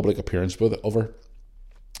watched a public appearance of her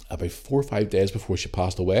about 4 or 5 days before she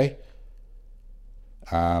passed away.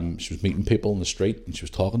 She was meeting people in the street and she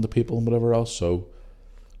was talking to people and whatever else. So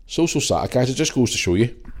sad, guys. It just goes to show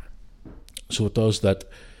you. So it does that,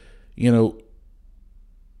 you know,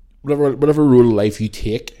 whatever role of life you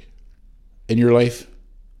take in your life,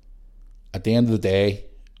 at the end of the day,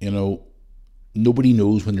 you know, nobody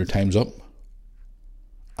knows when your time's up.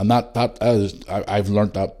 And I've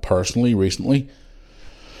learnt that personally recently.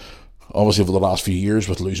 Obviously, over the last few years,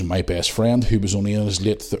 with losing my best friend, who was only in his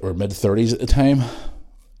late or mid 30s at the time,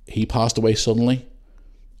 he passed away suddenly.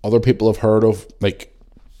 Other people have heard of, like,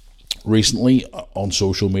 recently on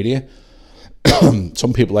social media.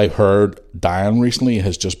 Some people I've heard dying recently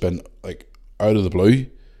has just been like out of the blue,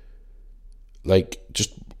 like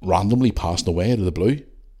just randomly passed away out of the blue.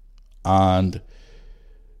 And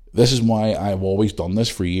this is why I've always done this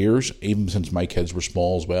for years, even since my kids were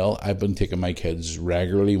small as well. I've been taking my kids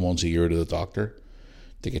regularly once a year to the doctor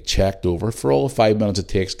to get checked over for all the 5 minutes it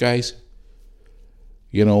takes, guys.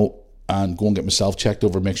 You know, and go and get myself checked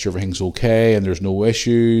over, make sure everything's okay and there's no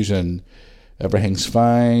issues and everything's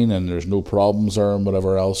fine and there's no problems there and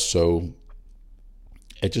whatever else. So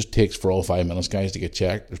it just takes for all 5 minutes, guys, to get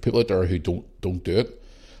checked. There's people out there who don't do it.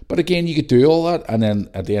 But again, you could do all that, and then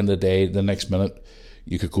at the end of the day, the next minute,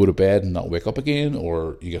 you could go to bed and not wake up again,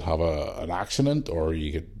 or you could have an accident, or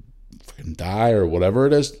you could fucking die, or whatever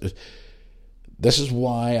it is. This is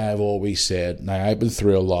why I've always said, now I've been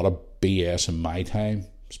through a lot of BS in my time,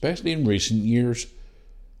 especially in recent years,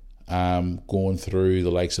 going through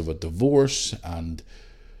the likes of a divorce and,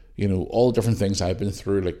 you know, all the different things I've been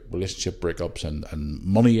through, like relationship breakups and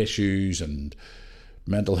money issues and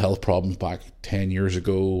mental health problems back 10 years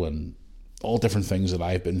ago, and all different things that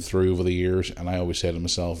I've been through over the years. And I always say to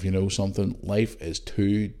myself, you know something, life is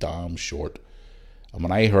too damn short. And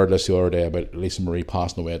when I heard this the other day about Lisa Marie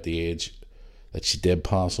passing away at the age that she did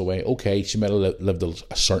pass away, okay, she might have lived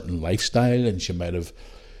a certain lifestyle and she might have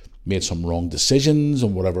made some wrong decisions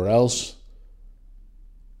and whatever else.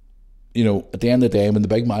 You know, at the end of the day,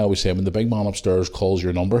 I always say, when the big man upstairs calls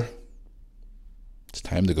your number, it's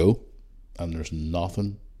time to go. And there's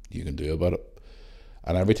nothing you can do about it.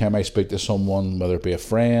 And every time I speak to someone, whether it be a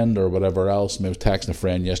friend or whatever else, I was texting a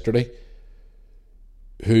friend yesterday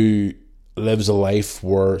who lives a life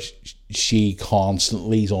where she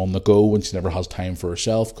constantly is on the go and she never has time for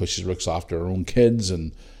herself because she looks after her own kids,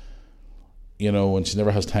 and, you know, and she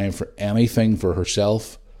never has time for anything for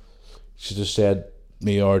herself. She just said to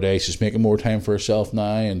me the other day, she's making more time for herself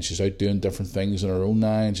now, and she's out doing different things in her own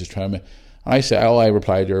now, and she's trying to. And I said, all I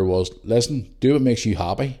replied to her was, listen, do what makes you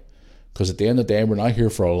happy, because at the end of the day, we're not here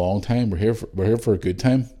for a long time. We're here for a good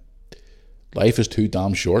time. Life is too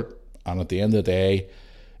damn short, and at the end of the day,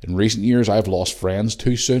 in recent years, I've lost friends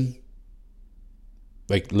too soon,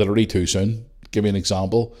 like literally too soon. Give you an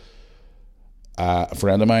example. A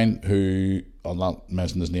friend of mine who, I'll not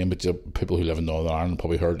mention his name, but people who live in Northern Ireland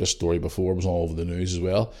probably heard this story before. It was all over the news as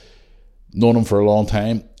well. Known him for a long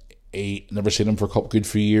time. He never seen him for a couple good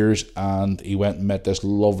few years, and he went and met this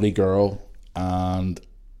lovely girl, and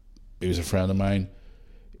he was a friend of mine.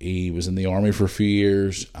 He was in the army for a few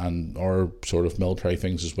years and or sort of military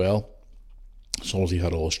things as well. So he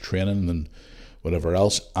had all his training and whatever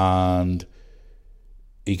else, and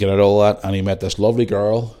he got out all that, and he met this lovely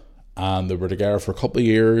girl, and they were together for a couple of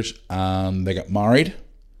years, and they got married,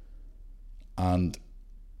 in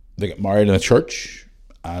a church,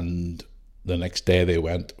 and the next day they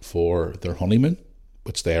went for their honeymoon,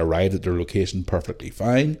 which they arrived at their location perfectly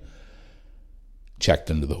fine, checked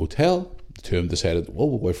into the hotel. The two of them decided, well,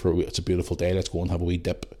 we'll go for it's a beautiful day, let's go and have a wee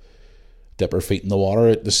dip our feet in the water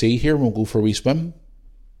at the sea here, and we'll go for a wee swim.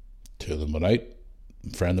 Two of them went out,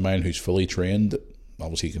 friend of mine who's fully trained.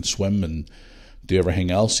 Obviously he can swim and do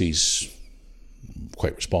everything else. He's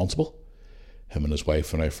quite responsible. Him and his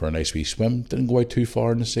wife went out for a nice wee swim. Didn't go out too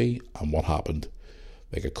far in the sea. And what happened?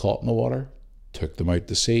 They got caught in the water, took them out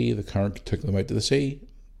to sea. The current took them out to the sea,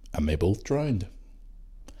 and they both drowned.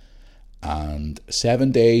 And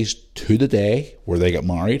 7 days to the day where they got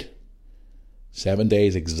married, 7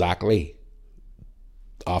 days exactly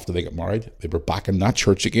after they got married, they were back in that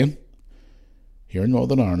church again, here in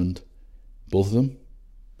Northern Ireland, both of them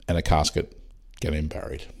in a casket getting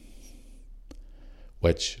buried,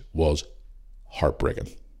 which was heartbreaking.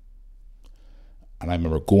 And I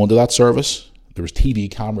remember going to that service. There was TV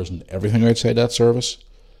cameras and everything outside that service,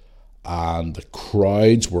 and the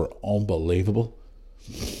crowds were unbelievable.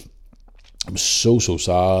 It was so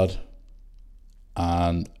sad.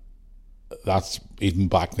 And that's, even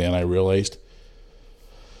back then I realised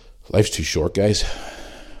life's too short, guys.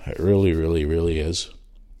 It really, really, really is.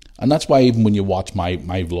 And that's why even when you watch my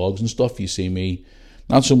vlogs and stuff, you see me,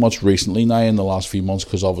 not so much recently now in the last few months,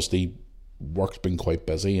 because obviously work's been quite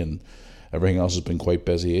busy and everything else has been quite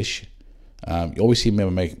busy-ish. You always see me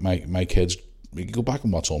with my kids. You can go back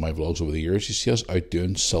and watch all my vlogs over the years. You see us out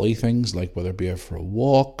doing silly things, like whether it be out for a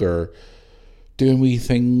walk or doing wee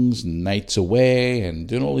things, nights away, and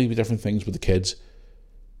doing all these different things with the kids.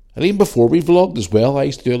 And even before we vlogged as well, I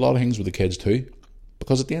used to do a lot of things with the kids too.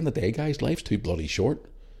 Because at the end of the day, guys, life's too bloody short.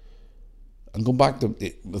 And going back to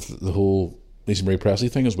the whole Lisa Marie Presley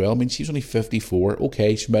thing as well, I mean, she's only 54.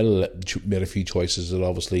 Okay, she made a few choices that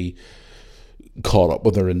obviously caught up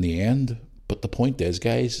with her in the end. But the point is,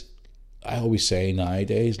 guys, I always say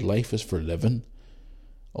nowadays, life is for living.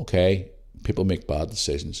 Okay, people make bad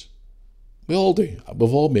decisions. We all do.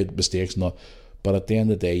 We've all made mistakes and all. But at the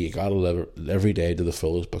end of the day, you got to live every day to the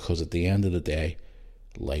fullest, because at the end of the day,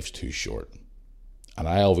 life's too short. And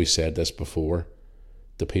I always said this before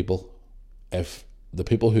to people: if the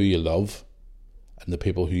people who you love and the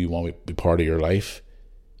people who you want to be part of your life,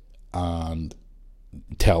 and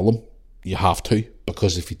tell them, you have to,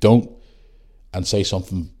 because if you don't and say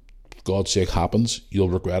something, for God's sake, happens, you'll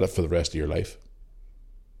regret it for the rest of your life.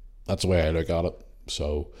 That's the way I look at it.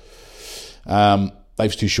 So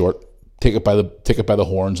life's too short. Take it by the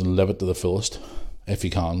horns and live it to the fullest. If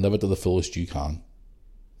you can, live it to the fullest you can.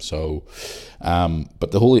 So,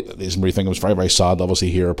 but the whole Lisa Marie thing was very, very sad.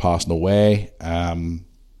 Obviously, here passing away,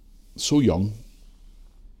 so young.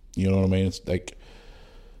 You know what I mean? It's like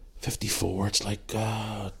 54. It's like,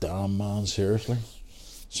 God damn, man, seriously,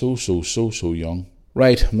 so young.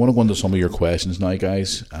 Right, I want to go into some of your questions now,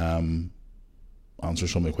 guys. Answer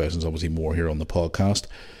some of the questions, obviously more here on the podcast.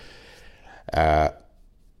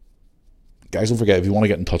 Guys, don't forget, if you want to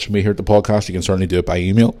get in touch with me here at the podcast, you can certainly do it by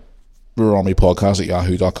email,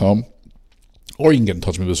 RoryPodcast@yahoo.com, or you can get in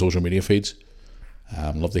touch with me with social media feeds.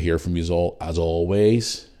 Love to hear from you all, as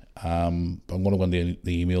always. I'm going to go into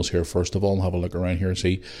the emails here first of all and have a look around here and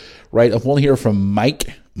see. Right, I've one here from Mike.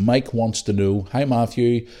 Mike wants to know, hi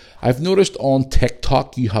Matthew, I've noticed on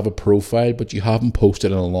TikTok you have a profile, but you haven't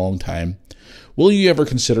posted in a long time. Will you ever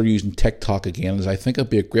consider using TikTok again, as I think it'd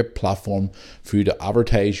be a great platform for you to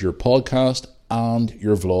advertise your podcast and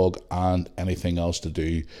your vlog and anything else to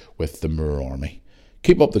do with the Moore Army?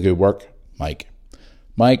 Keep up the good work, Mike.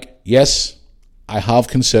 Mike, yes, I have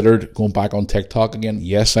considered going back on TikTok again.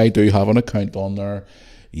 Yes, I do have an account on there.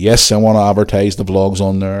 Yes, I want to advertise the vlogs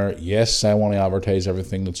on there. Yes, I want to advertise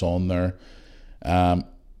everything that's on there.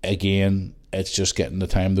 Again, it's just getting the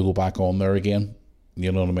time to go back on there again.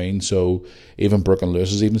 You know what I mean? So even Brooke and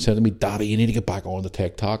Lewis has even said to me, Daddy, you need to get back on the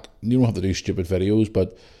TikTok. You don't have to do stupid videos,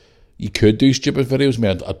 but you could do stupid videos. I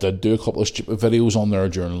mean, I did do a couple of stupid videos on there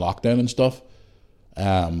during lockdown and stuff.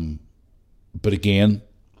 But again,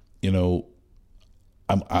 you know,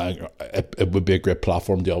 it would be a great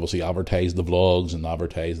platform to obviously advertise the vlogs and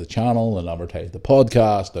advertise the channel and advertise the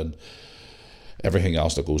podcast and everything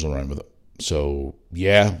else that goes around with it. So,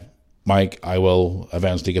 yeah, Mike, I will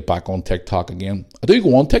eventually get back on TikTok again. I do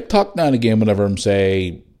go on TikTok now and again whenever I'm,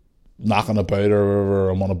 say, knocking about or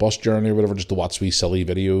I'm on a bus journey or whatever, just to watch wee silly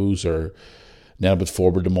videos, or then I would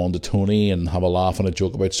forward them on to Tony and have a laugh and a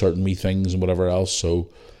joke about certain wee things and whatever else. So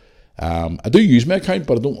I do use my account,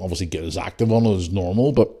 but I don't obviously get as active on it as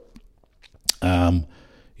normal. But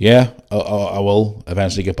yeah, I will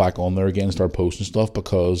eventually get back on there again and start posting stuff,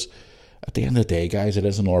 because at the end of the day, guys, it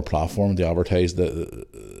is another platform to advertise the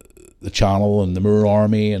channel and the Moore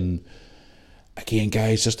Army. And again,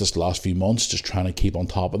 guys, just this last few months, just trying to keep on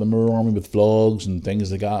top of the Moore Army with vlogs and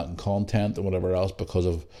things like that and content and whatever else, because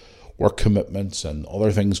of work commitments and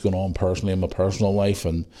other things going on personally in my personal life.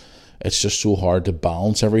 And it's just so hard to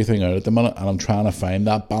balance everything out at the minute, and I'm trying to find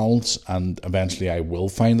that balance, and eventually I will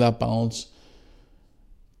find that balance.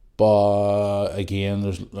 But again,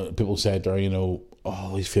 there's people said there,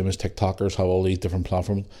 all these famous TikTokers have all these different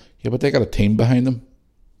platforms. Yeah, but they got a team behind them.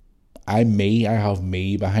 I have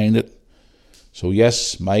me behind it. So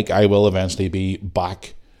yes, Mike, I will eventually be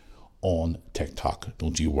back on TikTok.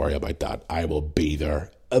 Don't you worry about that. I will be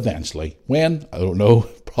there eventually. When? I don't know.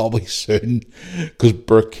 Probably soon. Because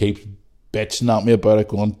Brooke keeps bitching at me about it,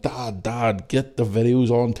 going, Dad, get the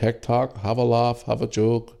videos on TikTok. Have a laugh. Have a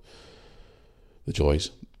joke. The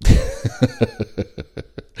joys.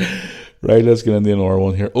 Right, let's get into another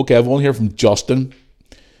one here. Okay, I have one here from Justin.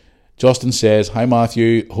 Justin says, "Hi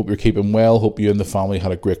Matthew, hope you're keeping well. Hope you and the family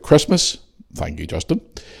had a great Christmas." Thank you, Justin.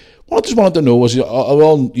 What I just wanted to know was,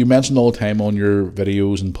 you mentioned all the time on your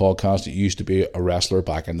videos and podcasts that you used to be a wrestler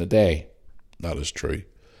back in the day. That is true.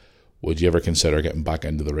 Would you ever consider getting back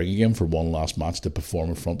into the ring again for one last match to perform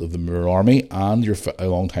in front of the Moore Army and your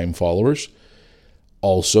long-time followers?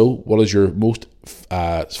 Also, what is your most...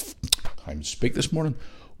 I speak this morning.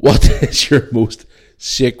 What is your most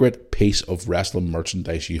secret piece of wrestling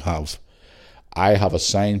merchandise you have? I have a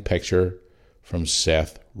signed picture from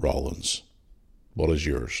Seth Rollins. What is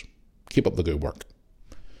yours? Keep up the good work.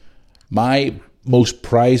 My most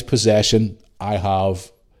prized possession,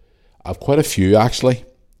 I've quite a few actually.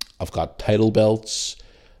 I've got title belts.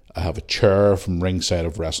 I have a chair from ringside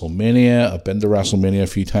of WrestleMania. I've been to WrestleMania a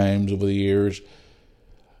few times over the years.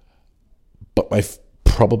 But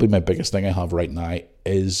probably my biggest thing I have right now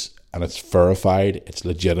is, and it's verified, it's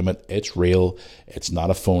legitimate, it's real, it's not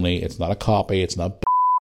a phony, it's not a copy, it's not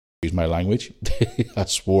use my language. I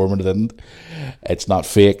swore when I didn't. It's not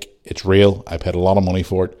fake, it's real. I paid a lot of money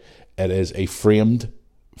for it. It is a framed,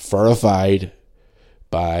 verified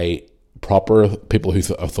by proper people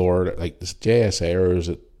who authority, like this JSA, or is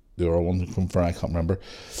it the other one from where I can't remember.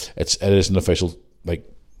 It is an official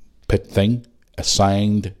pit thing, a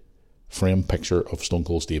signed frame picture of Stone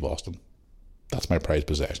Cold Steve Austin. That's my prized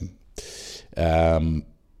possession.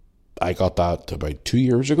 I got that about 2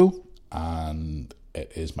 years ago, and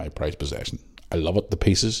it is my prized possession. I love it, the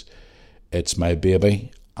pieces. It's my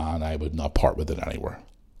baby, and I would not part with it anywhere.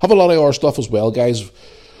 Have a lot of other stuff as well, guys,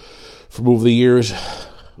 from over the years,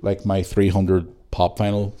 like my 300 pop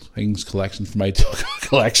vinyl things collection from my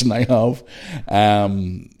collection I have.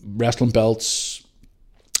 Wrestling belts,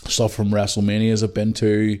 stuff from WrestleManias I've been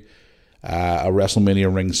to, a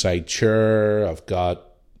WrestleMania ringside chair. I've got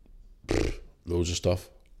loads of stuff.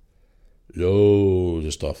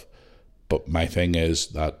 But my thing is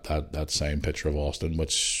that signed picture of Austin,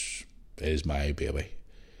 which is my baby.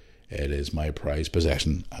 It is my prized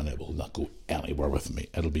possession, and it will not go anywhere with me.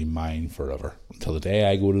 It'll be mine forever. Until the day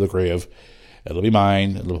I go to the grave, it'll be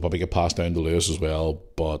mine. It'll probably get passed down to Lewis as well,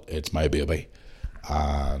 but it's my baby,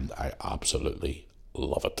 and I absolutely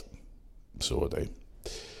love it. So I do.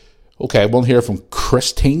 Okay, one here from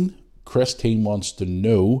Christine. Christine wants to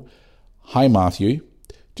know, "Hi Matthew,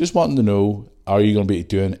 just wanting to know, are you going to be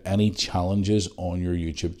doing any challenges on your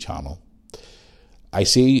YouTube channel? I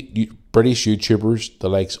see British YouTubers, the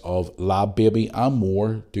likes of Lab Baby and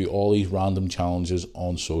more, do all these random challenges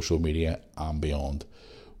on social media and beyond.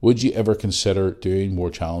 Would you ever consider doing more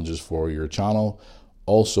challenges for your channel?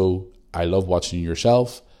 Also, I love watching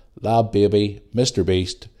yourself, Lab Baby, Mr.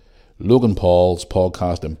 Beast, Logan Paul's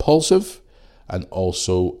podcast Impulsive, and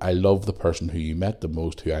also I love the person who you met the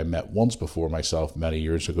most, who I met once before myself many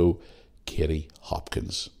years ago, Katie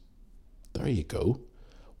Hopkins." There you go.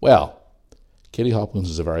 Well, Katie Hopkins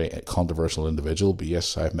is a very controversial individual, but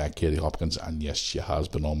yes, I've met Katie Hopkins, and yes, she has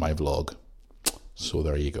been on my vlog. So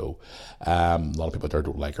there you go. A lot of people there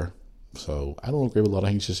don't like her, so I don't agree with a lot of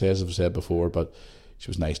things she says, as I've said before, but she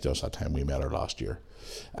was nice to us that time we met her last year.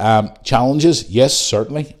 Challenges, yes,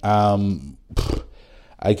 certainly.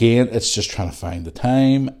 Again, it's just trying to find the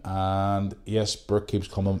time, and yes, Brooke keeps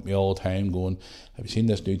coming at me all the time going, "Have you seen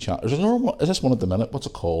this new challenge? There's another one, is this one at the minute? What's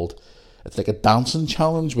it called? It's like a dancing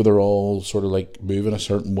challenge where they're all sort of like moving a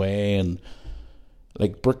certain way." And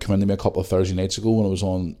like Brooke came in to me a couple of Thursday nights ago when I was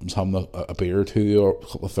having a beer or two, or a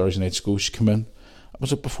couple of Thursday nights ago. She came in.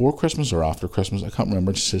 Was it before Christmas or after Christmas? I can't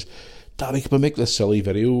remember. She says, "Daddy, can we make this silly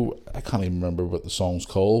video?" I can't even remember what the song's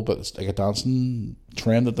called, but it's like a dancing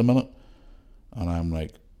trend at the minute. And I'm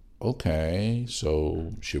like, okay,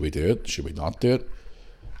 so should we do it? Should we not do it?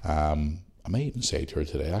 I may even say to her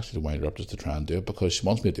today, actually, to wind her up just to try and do it, because she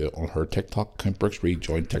wants me to do it on her TikTok account. Brooke's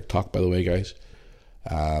rejoined TikTok, by the way, guys.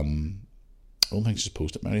 I don't think she's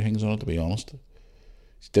posted many things on it, to be honest.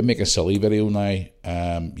 She did make a silly video now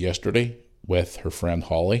yesterday with her friend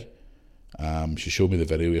Holly. She showed me the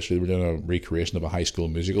video yesterday. They were doing a recreation of a High School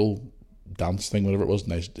Musical dance thing, whatever it was.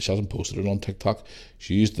 And she hasn't posted it on TikTok.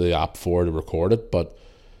 She used the app for to record it, but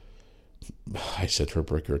I said to her,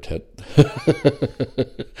 break your tit.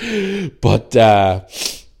 But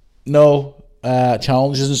no,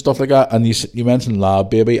 challenges and stuff like that. And you mentioned Lab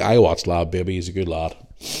Baby. I watched Lab Baby. He's a good lad.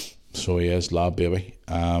 So he is, Lab Baby.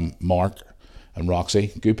 Mark and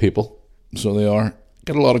Roxy, good people. So they are.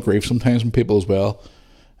 Get a lot of grief sometimes from people as well.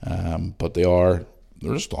 But they're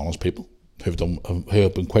just honest people who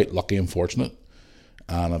have been quite lucky and fortunate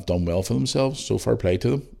and have done well for themselves. So fair play to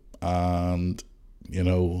them. And, you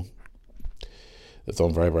know, they've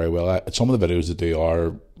done very, very well. Some of the videos they do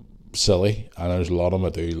are silly, and there's a lot of them I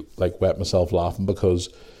do like wet myself laughing because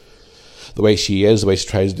the way she is, the way she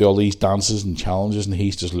tries to do all these dances and challenges, and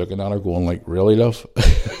he's just looking at her going like, really, love?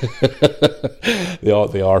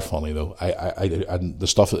 They are funny though. And the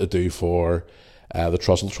stuff that they do for the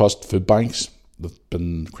Trussell Trust food banks, they've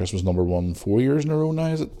been Christmas #1 4 years in a row now,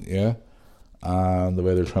 is it? Yeah. And the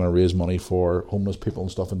way they're trying to raise money for homeless people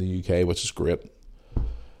and stuff in the UK, which is great.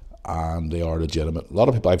 And they are legitimate. A lot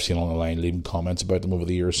of people I've seen online leaving comments about them over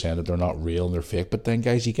the years saying that they're not real and they're fake. But then,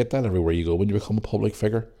 guys, you get that everywhere you go when you become a public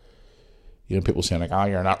figure. You know, people saying like, "Oh,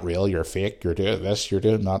 you're not real, you're fake, you're doing this, you're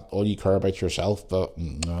doing that. All you care about yourself." But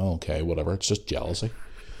no, okay, whatever. It's just jealousy.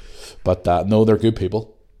 But no, they're good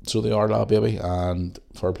people. So they are, Lab Baby, and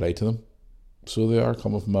fair play to them. So they are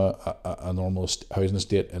coming from a normal housing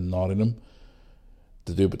estate in Nottingham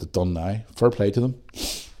to do what they've done now. Fair play to them.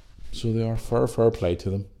 So they are fair play to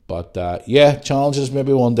them. But yeah, challenges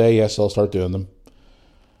maybe one day. Yes, I'll start doing them.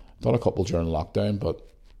 Done a couple during lockdown, but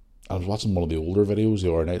I was watching one of the older videos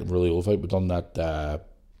the other night. Really old fight. We've done that.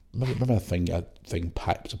 Remember that thing?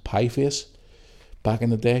 It's a pie face back in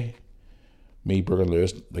the day. Me, Brooke and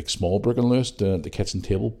Lewis, like small Brooke and Lewis, doing at the kitchen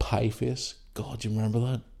table, pie face. God, do you remember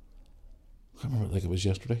that? I can't remember it like it was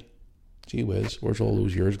yesterday. Gee whiz, where's all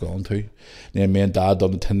those years gone to? Then me and Dad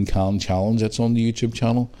done the tin can challenge. It's on the YouTube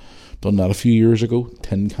channel. Done that a few years ago.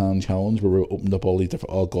 Tin can challenge where we opened up all these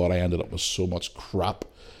different. Oh God, I ended up with so much crap.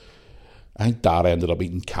 I think Dad ended up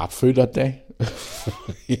eating cat food that day.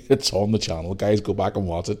 It's on the channel, guys. Go back and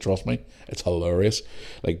watch it. Trust me, it's hilarious.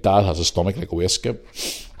 Like Dad has a stomach like a waste skip.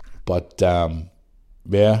 But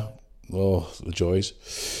yeah, oh the joys.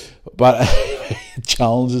 But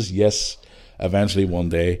challenges, yes. Eventually, one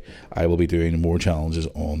day, I will be doing more challenges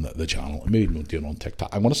on the channel. Maybe not doing it on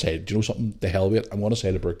TikTok. I want to say, do you know something? The hell with it. I want to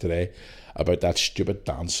say to Brooke today about that stupid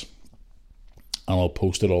dance. And I'll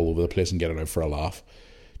post it all over the place and get it out for a laugh.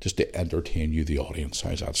 Just to entertain you, the audience.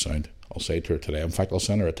 How's that sound? I'll say to her today. In fact, I'll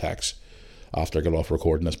send her a text after I get off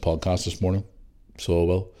recording this podcast this morning. So I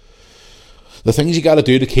will. The things you got to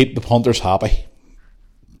do to keep the punters happy.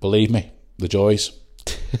 Believe me, the joys.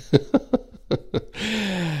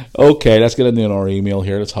 Okay, let's get into our email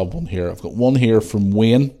here. Let's have one here. I've got one here from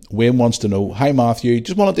Wayne. Wayne wants to know, hi Matthew,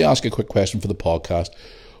 just wanted to ask a quick question for the podcast.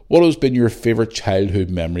 What has been your favourite childhood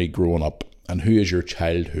memory growing up, and who is your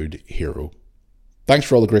childhood hero? Thanks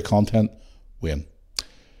for all the great content, Wayne.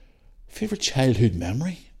 Favourite childhood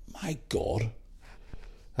memory? My God.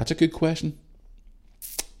 That's a good question.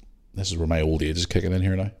 This is where my old age is kicking in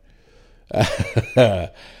here now.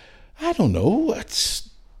 I don't know.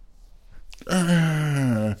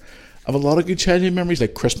 I have a lot of good childhood memories,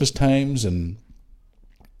 like Christmas times, and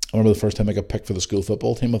I remember the first time I got picked for the school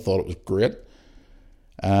football team. I thought it was great.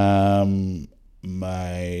 My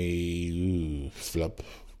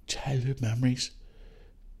childhood memories,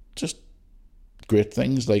 just great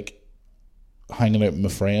things like hanging out with my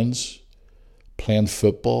friends, playing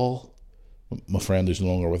football. My friend who's no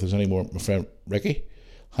longer with us anymore, my friend Ricky,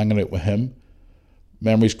 hanging out with him.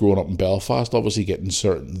 Memories growing up in Belfast, obviously getting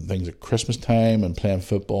certain things at Christmas time and playing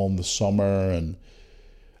football in the summer. And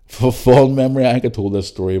for fun memory, I think I told this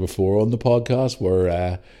story before on the podcast,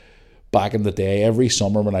 where back in the day, every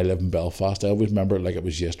summer when I lived in Belfast, I always remember it like it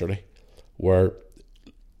was yesterday, where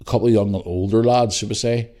a couple of young and older lads, should we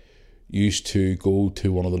say, used to go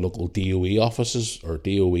to one of the local DOE offices or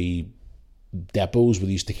DOE depots where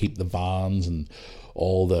they used to keep the vans and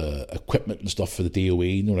all the equipment and stuff for the DOE,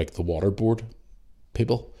 you know, like the water board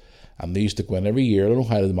people. And they used to go in every year. I don't know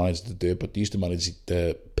how they managed to do it, but they used to manage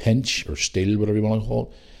to pinch or steal, whatever you want to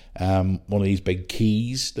call it, one of these big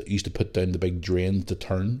keys that used to put down the big drain to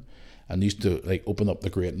turn, and they used to like open up the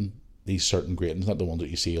grating, these certain gratings, not the ones that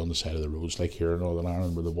you see on the side of the roads like here in Northern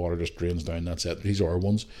Ireland where the water just drains down, that's it. These are our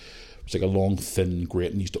ones. It's like a long thin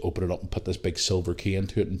grating. You used to open it up and put this big silver key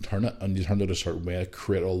into it and turn it, and you turned it a certain way to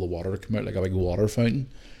create all the water to come out like a big water fountain.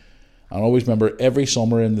 And I always remember every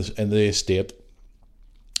summer in the estate,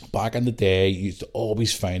 back in the day, you used to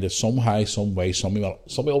always find it somehow, some way,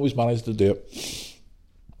 somebody always managed to do it.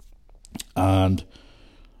 And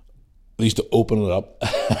they used to open it up,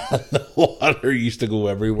 and the water used to go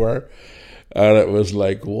everywhere. And it was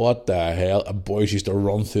like, what the hell? And boys used to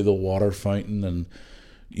run through the water fountain and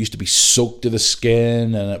used to be soaked to the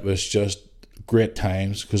skin, and it was just great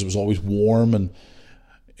times because it was always warm. And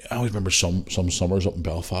I always remember some summers up in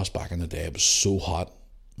Belfast back in the day, it was so hot.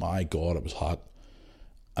 My God, it was hot.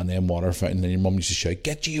 And then water fountain, and your mum used to shout,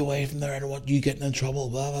 "Get you away from there, I don't want you getting in trouble,"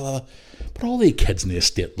 blah, blah, blah. But all the kids in the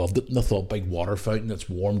estate loved it, and they thought, big water fountain, it's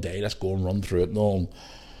a warm day, let's go and run through it and all. And,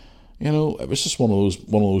 you know, it was just one of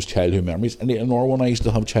those childhood memories. And another one I used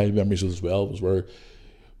to have childhood memories with as well was where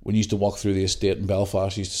when you used to walk through the estate in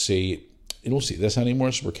Belfast, you used to see, you don't see this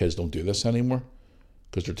anymore, so where kids don't do this anymore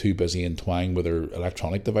because they're too busy entwined with their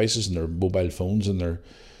electronic devices and their mobile phones and their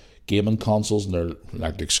gaming consoles and their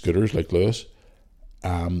electric scooters like Lewis.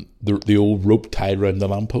 The old rope tied around the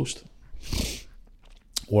lamppost,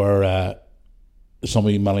 where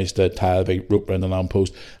somebody managed to tie a big rope around the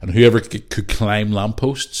lamppost, and whoever could climb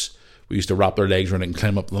lampposts, we used to wrap their legs around it and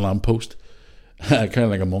climb up the lamppost, kind of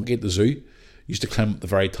like a monkey at the zoo. Used to climb up the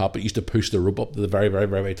very top. It used to push the rope up to the very, very,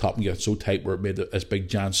 very, very top and get it so tight where it made this big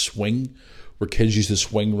giant swing, where kids used to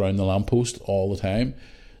swing around the lamppost all the time.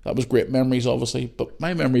 That was great memories, obviously. But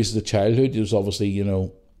my memories of the childhood was obviously, you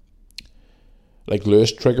know, like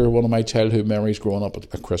Lewis trigger one of my childhood memories growing up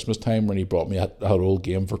at Christmas time when he brought me that old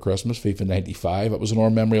game for Christmas, FIFA 95. That was another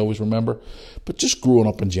memory I always remember. But just growing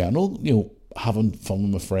up in general, you know, having fun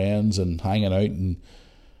with my friends and hanging out, and,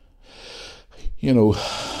 you know,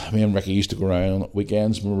 me and Ricky used to go around on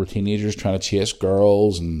weekends when we were teenagers trying to chase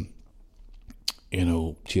girls, and, you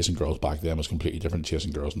know, chasing girls back then was completely different than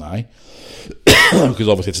chasing girls now. Because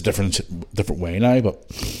obviously it's a different way now,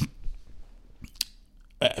 but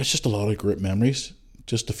it's just a lot of great memories,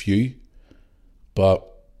 just a few, but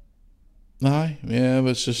yeah,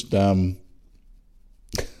 it's just I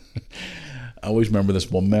always remember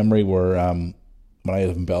this one memory where when I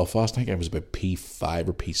lived in Belfast, I think I was about P5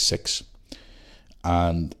 or P6,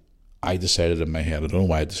 and I decided in my head, I don't know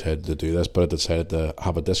why I decided to do this, but I decided to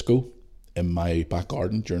have a disco in my back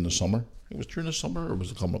garden during the summer. It was during the summer, or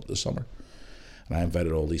was it coming up this summer? And I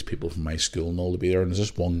invited all these people from my school and all to be there, and there's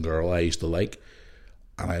this one girl I used to like,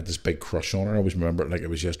 and I had this big crush on her. I always remember it like it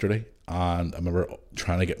was yesterday. And I remember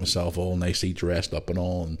trying to get myself all nicely dressed up and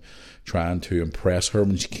all, and trying to impress her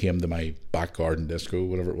when she came to my back garden disco,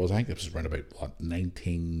 whatever it was. I think it was around about,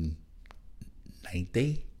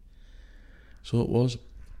 1990? So it was.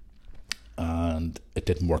 And it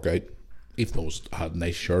didn't work out. Even though I had a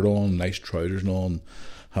nice shirt on, nice trousers on,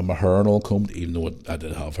 had my hair and all combed, even though I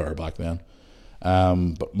did have hair back then.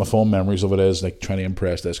 But my fond memories of it is like trying to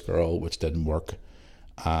impress this girl, which didn't work.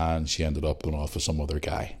 And she ended up going off with some other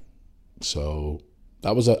guy. So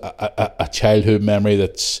that was a childhood memory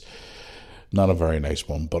that's not a very nice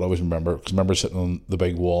one, but I always remember, because I remember sitting on the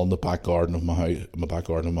big wall in the back garden of my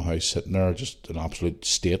house, sitting there just in absolute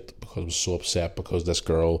state because I was so upset because this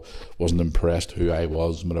girl wasn't impressed who I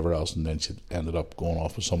was and whatever else, and then she ended up going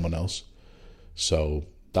off with someone else. So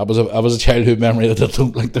that was a childhood memory that I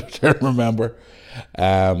don't like to remember.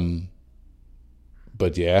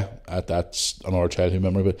 But yeah, that's another childhood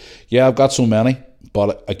memory. But yeah, I've got so many.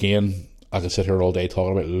 But again, I could sit here all day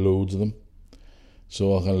talking about loads of them.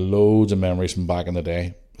 So I've got loads of memories from back in the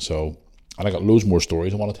day. So, and I got loads more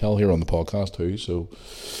stories I want to tell here on the podcast too. So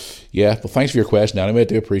yeah, well, thanks for your question anyway. I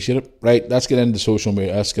do appreciate it. Right, let's get into social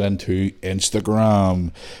media. Let's get into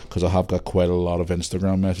Instagram, because I have got quite a lot of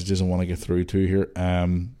Instagram messages I want to get through to here.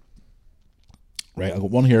 Right, I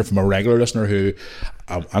got one here from a regular listener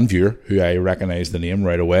and viewer who I recognise the name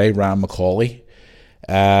right away, Ram McCauley.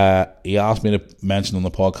 He asked me to mention on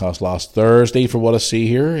the podcast last Thursday for what I see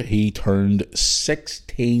here. He turned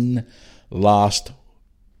 16 last,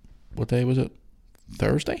 what day was it?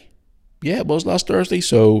 Thursday? Yeah, it was last Thursday.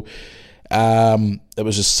 So it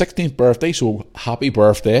was his 16th birthday, so happy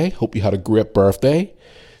birthday. Hope you had a great birthday.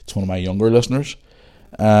 It's one of my younger listeners.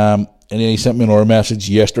 And then he sent me another message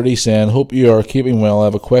yesterday saying, hope you are keeping well. I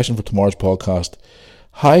have a question for tomorrow's podcast.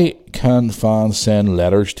 How can fans send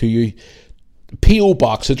letters to you? P.O.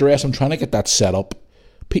 box address, I'm trying to get that set up.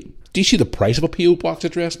 Do you see the price of a P.O. box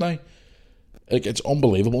address now? Like, it's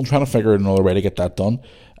unbelievable. I'm trying to figure out another way to get that done.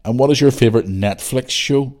 And what is your favourite Netflix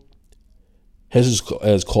show? His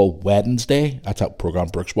is called Wednesday. That's that program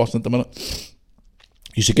Brooks watching at the minute.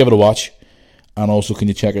 You should give it a watch. And also, can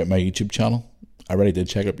you check out my YouTube channel? I already did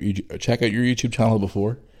check out your YouTube channel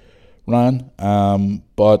before, Ryan.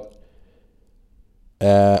 But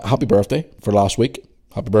happy birthday for last week.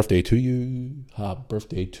 Happy birthday to you. Happy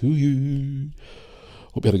birthday to you.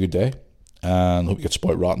 hope you had a good day, and hope you get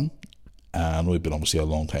spoilt rotten. And we've been obviously a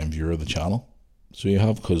long time viewer of the channel, so you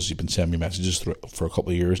have, because you've been sending me messages for a couple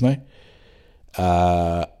of years now.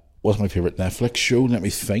 What's my favourite Netflix show? Let me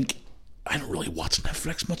think. I don't really watch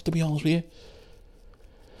Netflix much, to be honest with you.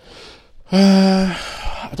 To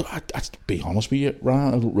be honest with you,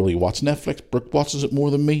 Ryan, I don't really watch Netflix. Brooke watches it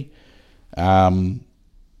more than me. I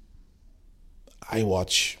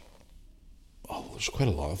watch. There's quite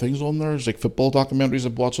a lot of things on there. There's like football documentaries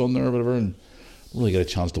I've watched on there or whatever, and I don't really get a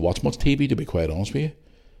chance to watch much TV, to be quite honest with you.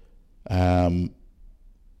 I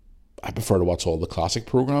prefer to watch all the classic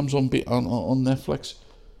programs on Netflix.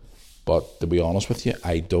 But to be honest with you,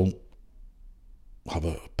 I don't have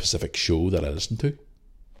a specific show that I listen to.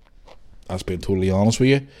 That's being totally honest with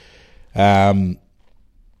you.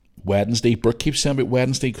 Wednesday, Brooke keeps saying about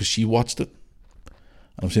Wednesday because she watched it.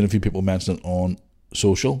 And I've seen a few people mention it on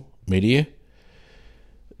social media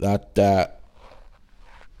that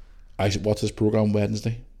I should watch this program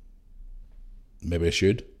Wednesday. Maybe I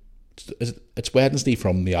should. It's Wednesday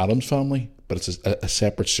from the Addams Family, but it's a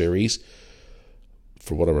separate series.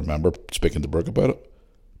 For what I remember, speaking to Brooke about it,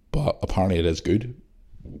 but apparently it is good.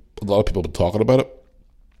 A lot of people have been talking about it,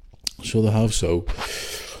 so they have. So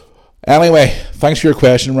anyway, thanks for your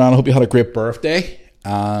question, Ran. I hope you had a great birthday,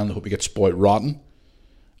 and I hope you get spoilt rotten.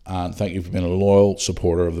 And thank you for being a loyal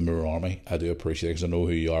supporter of the Mirror Army. I do appreciate it, because I know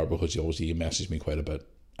who you are, because you message me quite a bit,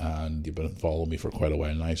 and you've been following me for quite a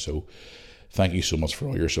while now. So thank you so much for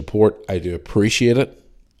all your support. I do appreciate it,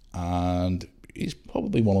 and he's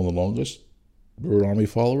probably one of the longest Mirror Army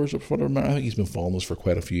followers. I think he's been following us for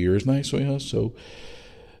quite a few years now, so he has. So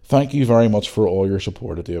thank you very much for all your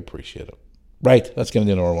support. I do appreciate it. Right, let's get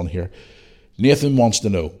into another one here. Nathan wants to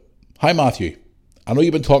know, hi Matthew, I know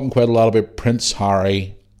you've been talking quite a lot about Prince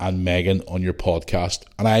Harry and Meghan on your podcast,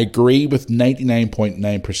 and I agree with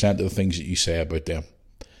 99.9% of the things that you say about them.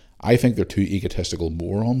 I think they're two egotistical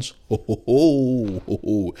morons. I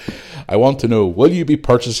want to know, will you be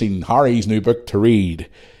purchasing Harry's new book to read?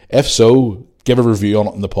 If so, give a review on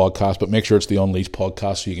it in the podcast, but make sure it's the Unleashed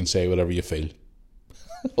podcast so you can say whatever you feel.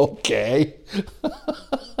 Okay.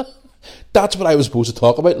 That's what I was supposed to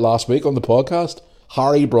talk about last week on the podcast.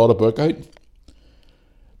 Harry brought a book out.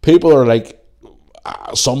 People are like,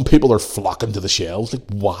 some people are flocking to the shelves. Like,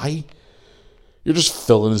 why? You're just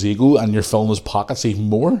filling his ego, and you're filling his pockets even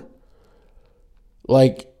more.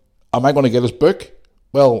 Like, am I going to get his book?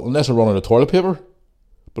 Well, unless I run out of toilet paper.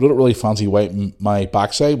 But I don't really fancy wiping my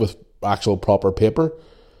backside with actual proper paper.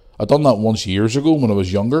 I done that once years ago when I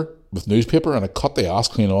was younger with newspaper, and I cut the ass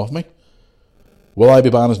clean off me. Will I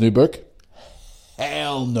be buying his new book?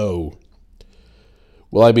 Hell no.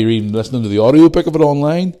 Will I be listening to the audiobook of it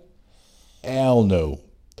online? Hell no.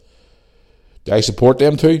 Do I support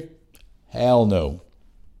them too? Hell no.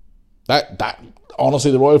 That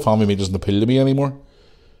honestly, the royal family doesn't appeal to me anymore.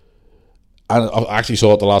 And I actually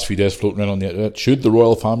saw it the last few days floating around on the internet. Should the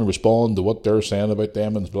royal family respond to what they're saying about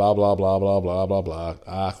them and blah, blah, blah, blah, blah, blah,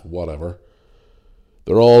 blah. Whatever.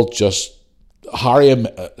 They're all just... Harry and...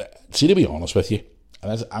 see, to be honest with you,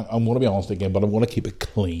 and I'm going to be honest again, but I'm going to keep it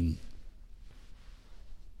clean.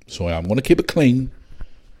 So I'm going to keep it clean.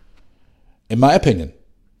 In my opinion,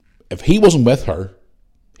 if he wasn't with her,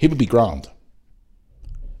 he would be grand.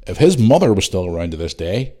 If his mother was still around to this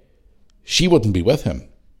day, she wouldn't be with him.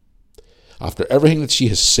 After everything that she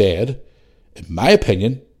has said, in my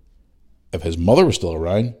opinion, if his mother was still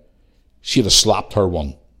around, she'd have slapped her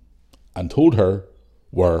one and told her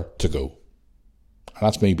where to go. And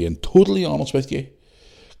that's me being totally honest with you,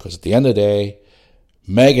 because at the end of the day,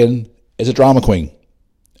 Meghan is a drama queen.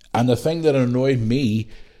 And the thing that annoyed me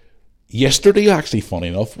yesterday, actually funny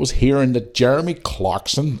enough, was hearing that Jeremy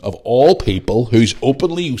Clarkson, of all people, who's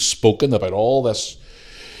openly spoken about all this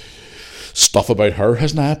stuff about her,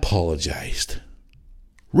 has now apologised.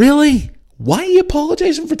 Really? Why are you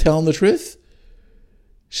apologising for telling the truth?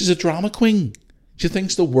 She's a drama queen. She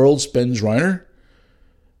thinks the world spins round her.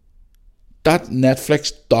 That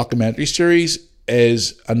Netflix documentary series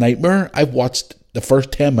is a nightmare. I've watched the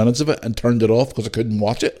first 10 minutes of it and turned it off because I couldn't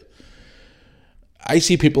watch it. I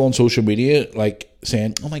see people on social media like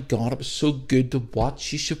saying, oh my God, it was so good to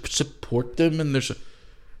watch. You should support them. And there's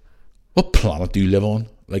what planet do you live on?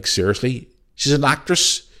 Like, seriously? She's an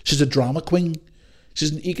actress. She's a drama queen.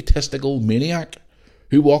 She's an egotistical maniac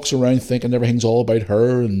who walks around thinking everything's all about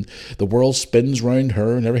her and the world spins round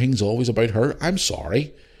her and everything's always about her. I'm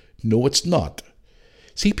sorry. No, it's not.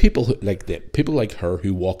 See, people like her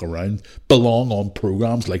who walk around belong on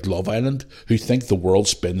programs like Love Island, who think the world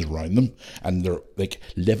spins around them and they're like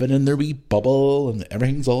living in their wee bubble and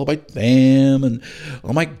everything's all about them. And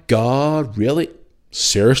oh my God, really?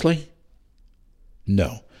 Seriously?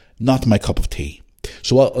 No, not my cup of tea.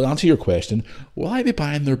 So I'll answer your question. Will I be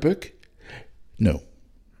buying their book? No,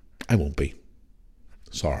 I won't be.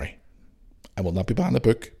 Sorry. I will not be buying the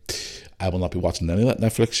book. I will not be watching any of that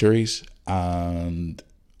Netflix series. And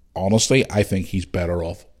honestly, I think he's better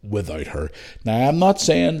off without her. Now, I'm not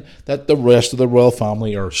saying that the rest of the royal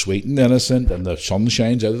family are sweet and innocent and the sun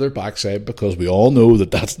shines out of their backside, because we all know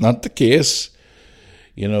that that's not the case.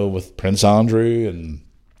 You know, with Prince Andrew and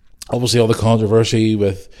obviously all the controversy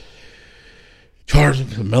with Charles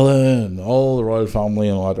and Camilla and all the royal family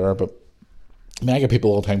and all that there. But I mean, I get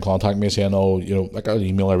people all the time contacting me saying, oh, you know, I got an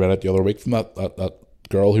email I read it the other week from that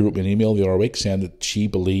girl who wrote me an email the other week saying that she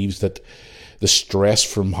believes that the stress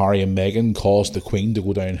from Harry and Meghan caused the Queen to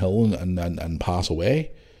go downhill and pass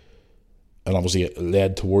away. And obviously it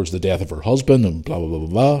led towards the death of her husband and blah, blah, blah,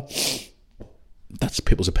 blah, blah. That's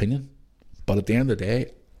people's opinion. But at the end of the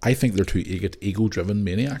day, I think they're two ego-driven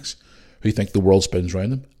maniacs who think the world spins around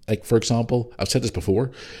them. Like, for example, I've said this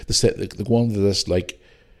before, they go on to this, like,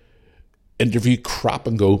 interview crap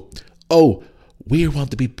and go, oh, we want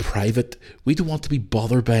to be private. We don't want to be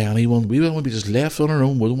bothered by anyone. We don't want to be just left on our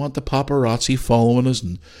own. We don't want the paparazzi following us,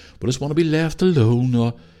 and we just want to be left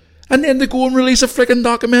alone. And then they go and release a freaking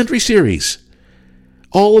documentary series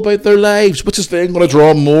all about their lives, which is then going to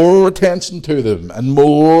draw more attention to them and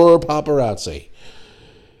more paparazzi.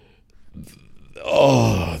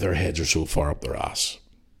 Oh, their heads are so far up their ass.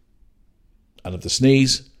 And if they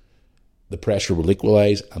sneeze, the pressure will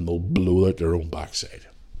equalise and they'll blow out their own backside.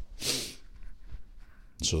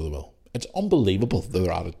 So they will. It's unbelievable that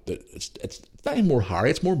they're at it. It's not even more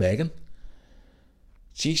Harry, it's more Meghan.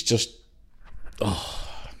 She's just... Oh.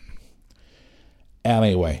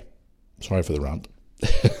 Anyway, sorry for the rant.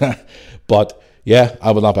 But, yeah,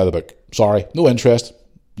 I will not buy the book. Sorry, no interest.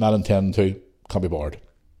 Not intending to. Can't be bothered.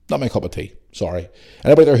 Not my cup of tea. Sorry.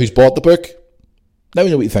 Anybody there who's bought the book, let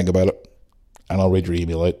me know what you think about it. And I'll read your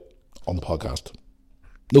email out on the podcast.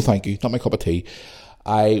 No thank you. Not my cup of tea.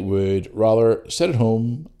 I would rather sit at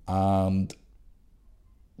home and,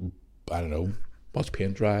 I don't know, watch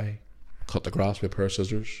paint dry, cut the grass with a pair of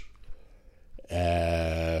scissors.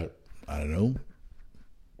 I don't know.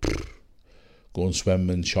 Go and swim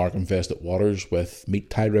in shark-infested waters with meat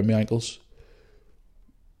tied around my ankles.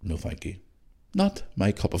 No thank you. Not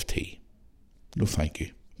my cup of tea. No thank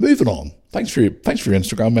you. Moving on. Thanks for your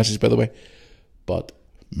Instagram message, by the way. But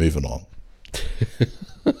moving on.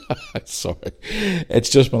 Sorry. It's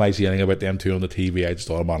just when I see anything about them two on the TV, I just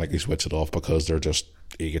automatically switch it off because they're just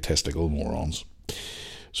egotistical morons.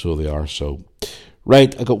 So they are. So,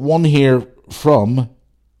 right, I got one here from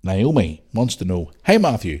Naomi. Wants to know, hey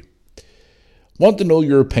Matthew, want to know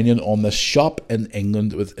your opinion on this shop in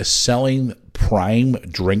England with selling prime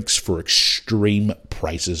drinks for extreme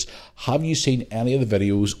prices. Have you seen any of the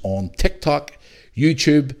videos on TikTok,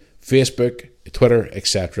 YouTube, Facebook, Twitter,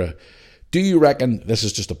 etc.? Do you reckon this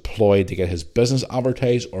is just a ploy to get his business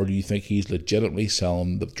advertised, or do you think he's legitimately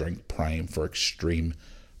selling the drink prime for extreme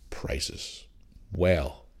prices?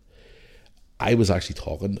 Well, I was actually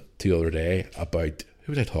talking the other day about...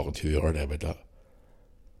 Who was I talking to the other day about that?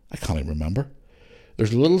 I can't even remember.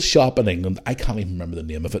 There's a little shop in England. I can't even remember the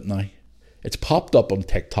name of it now. It's popped up on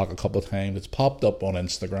TikTok a couple of times. It's popped up on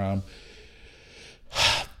Instagram.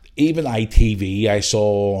 Even ITV, I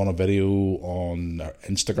saw on a video on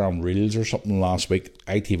Instagram Reels or something last week.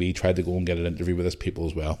 ITV tried to go and get an interview with this people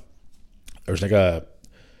as well. There's like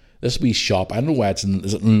this wee shop. I don't know why is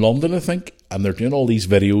it in London, I think? And they're doing all these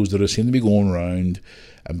videos that seem to be going around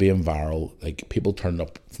and being viral. Like people turning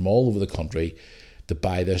up from all over the country to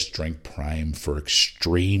buy this drink prime for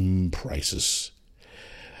extreme prices.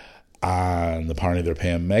 And apparently they're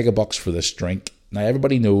paying mega bucks for this drink. Now,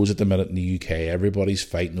 everybody knows at the minute in the UK, everybody's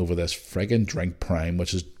fighting over this friggin' drink prime,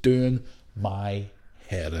 which is doing my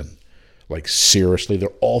head in. Like, seriously, they're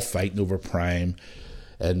all fighting over prime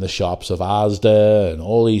in the shops of Asda and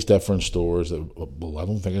all these different stores. Well, I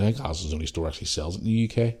think Asda's the only store actually sells it in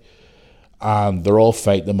the UK. And they're all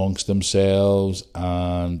fighting amongst themselves,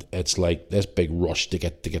 and it's like this big rush to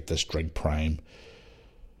get this drink prime.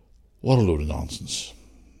 What a load of nonsense.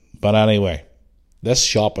 But anyway... This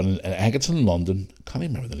shop, and I think it's in London, I can't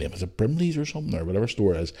even remember the name, is it Brimley's or something, or whatever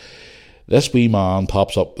store it is. This wee man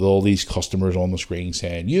pops up with all these customers on the screen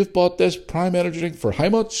saying, you've bought this prime energy drink for how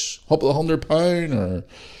much? Up to £100, or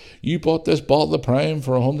you bought this bottle of prime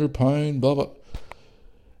for £100, blah, blah.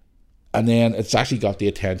 And then it's actually got the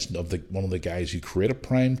attention of one of the guys who created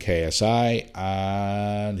Prime, KSI,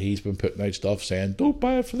 and he's been putting out stuff saying, don't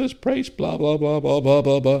buy it for this price, blah, blah, blah, blah, blah,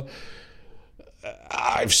 blah, blah.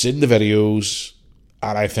 I've seen the videos.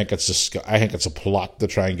 And I think it's a plot to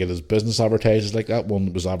try and get his business advertised like that.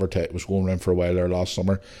 One was going around for a while there last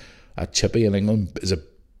summer at Chippy in England. Is it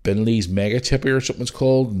Binley's Mega Chippy or something it's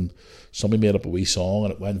called? And somebody made up a wee song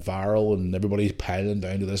and it went viral, and everybody's piling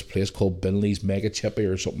down to this place called Binley's Mega Chippy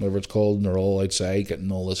or something, whatever it's called, and they're all outside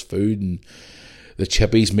getting all this food, and the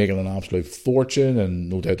Chippy's making an absolute fortune, and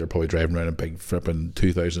no doubt they're probably driving around a big flipping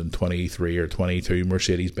 2023 or 22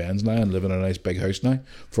 Mercedes Benz now and living in a nice big house now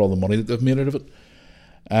for all the money that they've made out of it.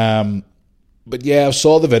 But yeah, I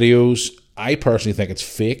saw the videos. I personally think it's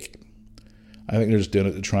fake. I think they're just doing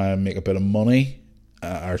it to try and make a bit of money,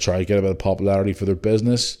 or try to get a bit of popularity for their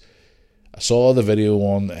business. I saw the video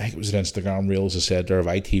on, I think it was an Instagram Reels, that said they're of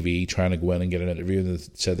ITV trying to go in and get an interview, and they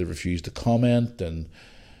said they refused to comment, and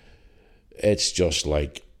it's just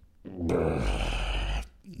like,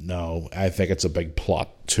 no, I think it's a big plot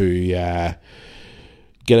to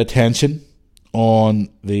get attention on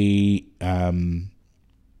the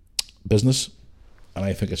business, and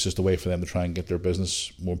I think it's just a way for them to try and get their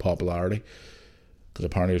business more popularity, because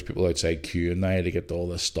apparently there's people outside queuing now to get all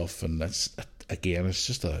this stuff, and that's, again, it's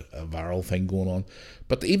just a viral thing going on.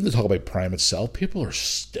 But even to talk about Prime itself, people are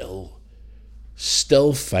still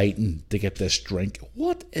fighting to get this drink.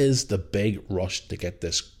 What is the big rush to get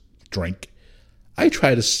this drink? I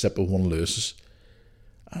tried a sip of one of Lewis's,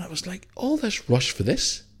 and I was like, all this rush for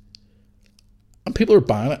this? And people are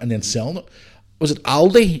buying it and then selling it. Was it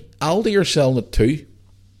Aldi? Aldi are selling it too.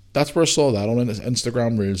 That's where I saw that on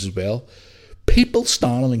Instagram Reels as well. People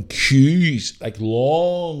standing in queues, like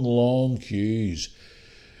long queues,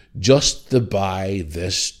 just to buy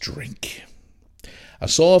this drink. I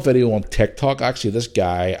saw a video on TikTok. Actually, this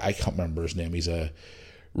guy, I can't remember his name. He's a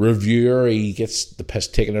reviewer. He gets the piss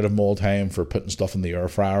taken out of him all the time for putting stuff in the air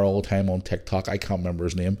fryer all the time on TikTok. I can't remember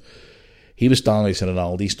his name. He was standing outside an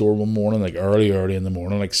Aldi store one morning, like early in the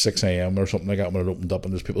morning, like 6 a.m. or something like that, when it opened up,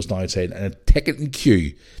 and there's people standing outside and a ticket in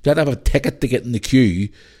queue. They had to have a ticket to get in the queue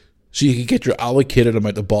so you could get your allocated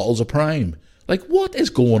amount of bottles of Prime. Like, what is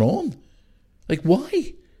going on? Like,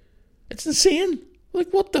 why? It's insane. Like,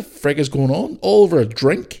 what the frig is going on? All over a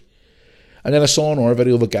drink. And then I saw another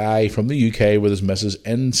video of a guy from the UK with his missus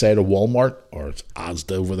inside a Walmart, or it's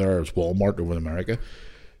Asda over there, or it's Walmart over in America.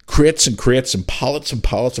 Crates and crates and pallets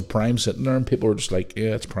of Prime sitting there, and people are just like,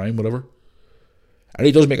 yeah, it's Prime, whatever. And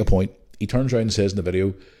he does make a point. He turns around and says in the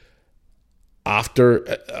video, after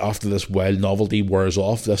this wild novelty wears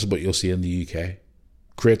off, this is what you'll see in the UK.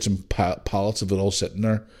 Crates and pallets of it all sitting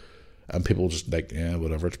there, and people just like, yeah,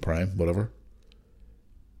 whatever, it's Prime, whatever.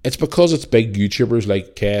 It's because it's big YouTubers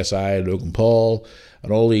like KSI, Logan Paul,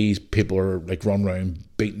 and all these people are like running around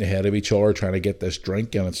beating the head of each other trying to get this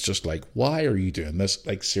drink, and it's just like, why are you doing this?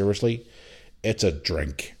 Like, seriously, it's a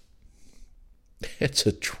drink. It's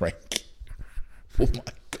a drink. Oh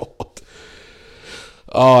my God.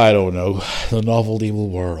 Oh, I don't know. The novelty will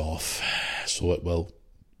wear off. So it will.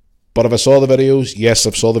 But if I saw the videos, yes,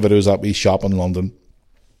 I've saw the videos that we shop in London.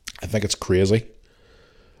 I think it's crazy.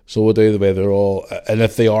 So we'll do the way they're all, and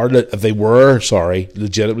if they were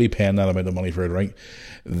legitimately paying that amount of money for a drink,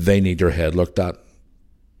 they need their head looked at.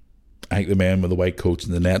 I think the men with the white coats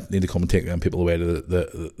and the net need to come and take them people away to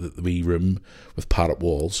the wee room with padded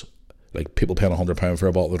walls. Like people paying £100 for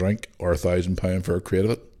a bottle of drink or £1,000 for a crate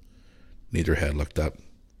of it. Need their head looked at.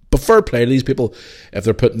 But fair play to these people if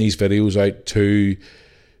they're putting these videos out to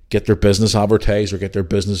get their business advertised or get their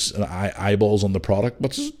business eyeballs on the product,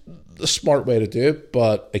 which is a smart way to do it.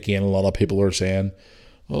 But again, a lot of people are saying,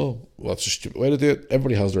 oh, well, that's a stupid way to do it.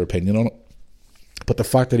 Everybody has their opinion on it. But the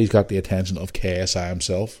fact that he's got the attention of KSI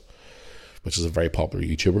himself, which is a very popular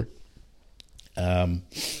YouTuber,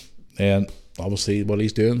 and obviously what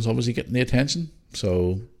he's doing is obviously getting the attention.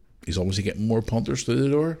 So he's obviously getting more punters through the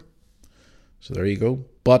door. So there you go.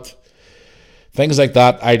 But things like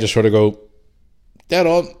that, I just sort of go, dead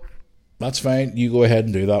on. That's fine. You go ahead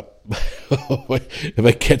and do that. If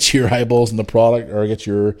it gets your eyeballs in the product or gets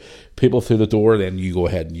your people through the door, then you go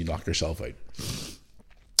ahead and you knock yourself out.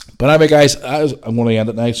 But anyway, guys, I'm going to end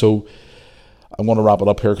it now. So I'm going to wrap it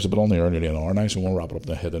up here because I've been on the air nearly an hour now. So I'm going to wrap it up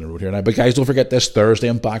and head in the road here now. But guys, don't forget this Thursday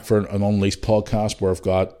I'm back for an Unleashed podcast where I've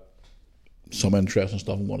got some interesting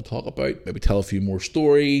stuff I want to talk about. Maybe tell a few more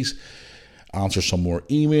stories, answer some more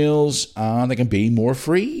emails, and I can be more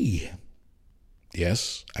free.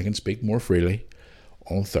 Yes, I can speak more freely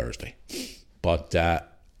on Thursday. But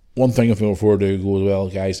one thing I'm looking forward to go as well,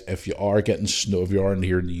 guys, if you are getting snow, if you are in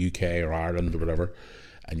here in the UK or Ireland or whatever,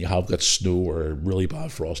 and you have got snow or really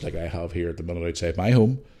bad frost like I have here at the minute outside my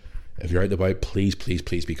home, if you're out and about, please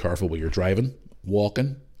be careful while you're driving,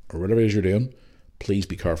 walking, or whatever it is you're doing. Please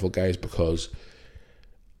be careful, guys, because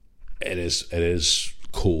it is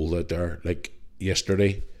cold out there. Like,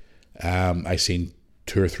 yesterday. I seen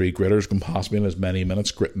 2 or 3 gritters come past me in as many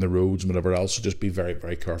minutes, gritting the roads and whatever else. So just be very,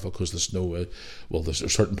 very careful, because the snow,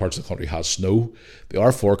 there's certain parts of the country has snow. They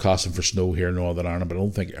are forecasting for snow here in Northern Ireland, but I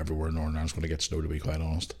don't think everywhere in Northern Ireland is going to get snow, to be quite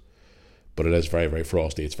honest. But it is very, very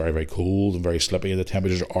frosty. It's very, very cold and very slippy. The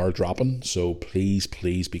temperatures are dropping, so please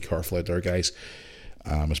be careful out there, guys.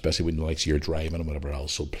 Especially when you're driving and whatever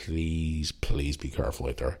else. So please be careful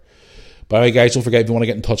out there. By the way, guys, don't forget, if you want to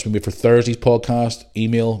get in touch with me for Thursday's podcast,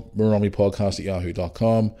 email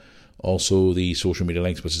moorarmypodcast@yahoo.com. Also, the social media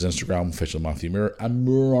links, which is Instagram, official Matthew Moore, and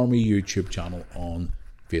Moore Army YouTube channel on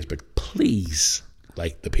Facebook. Please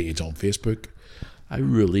like the page on Facebook. I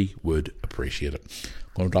really would appreciate it.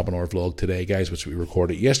 I'm going to drop another vlog today, guys, which we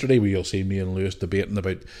recorded yesterday, where you'll see me and Lewis debating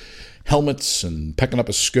about helmets and picking up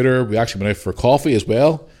a scooter. We actually went out for coffee as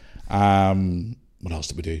well. What else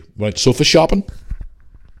did we do? We went sofa shopping.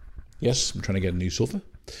 Yes, I'm trying to get a new sofa.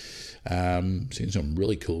 Seen some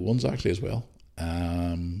really cool ones actually as well.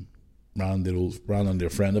 Ran into a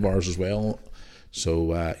friend of ours as well. So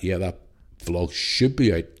that vlog should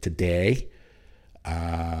be out today.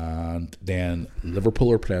 And then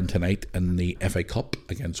Liverpool are playing tonight in the FA Cup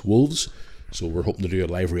against Wolves. So we're hoping to do a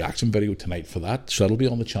live reaction video tonight for that. So that'll be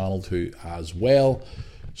on the channel too as well.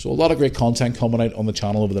 So a lot of great content coming out on the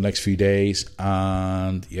channel over the next few days.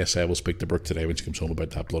 And yes, I will speak to Brooke today when she comes home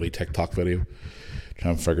about that bloody TikTok video.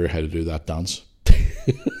 Trying to figure out how to do that dance. If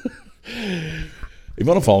you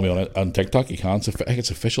want to follow me on TikTok, you can. I think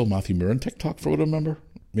it's official Matthew Moore on TikTok, for what I remember.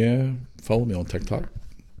 Yeah, follow me on TikTok.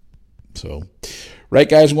 So, right,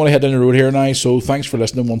 guys, I'm going to head down the road here now. So thanks for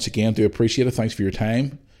listening once again. Do appreciate it. Thanks for your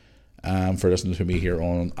time. For listening to me here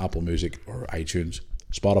on Apple Music or iTunes,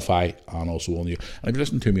 Spotify, and also on you. And if you're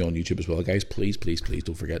listening to me on YouTube as well, guys, please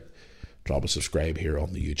don't forget, drop a subscribe here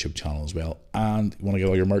on the YouTube channel as well. And you want to get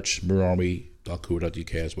all your merch,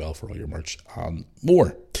 moorarmy.co.uk as well for all your merch and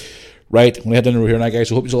more. Right, I'm going to head down the road here now, guys.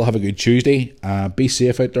 So hope you all have a good Tuesday. Be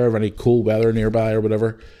safe out there. If any cold weather nearby or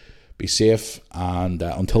whatever, be safe. And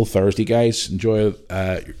until Thursday, guys, enjoy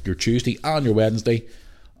your Tuesday and your Wednesday.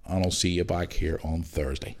 And I'll see you back here on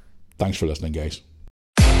Thursday. Thanks for listening, guys.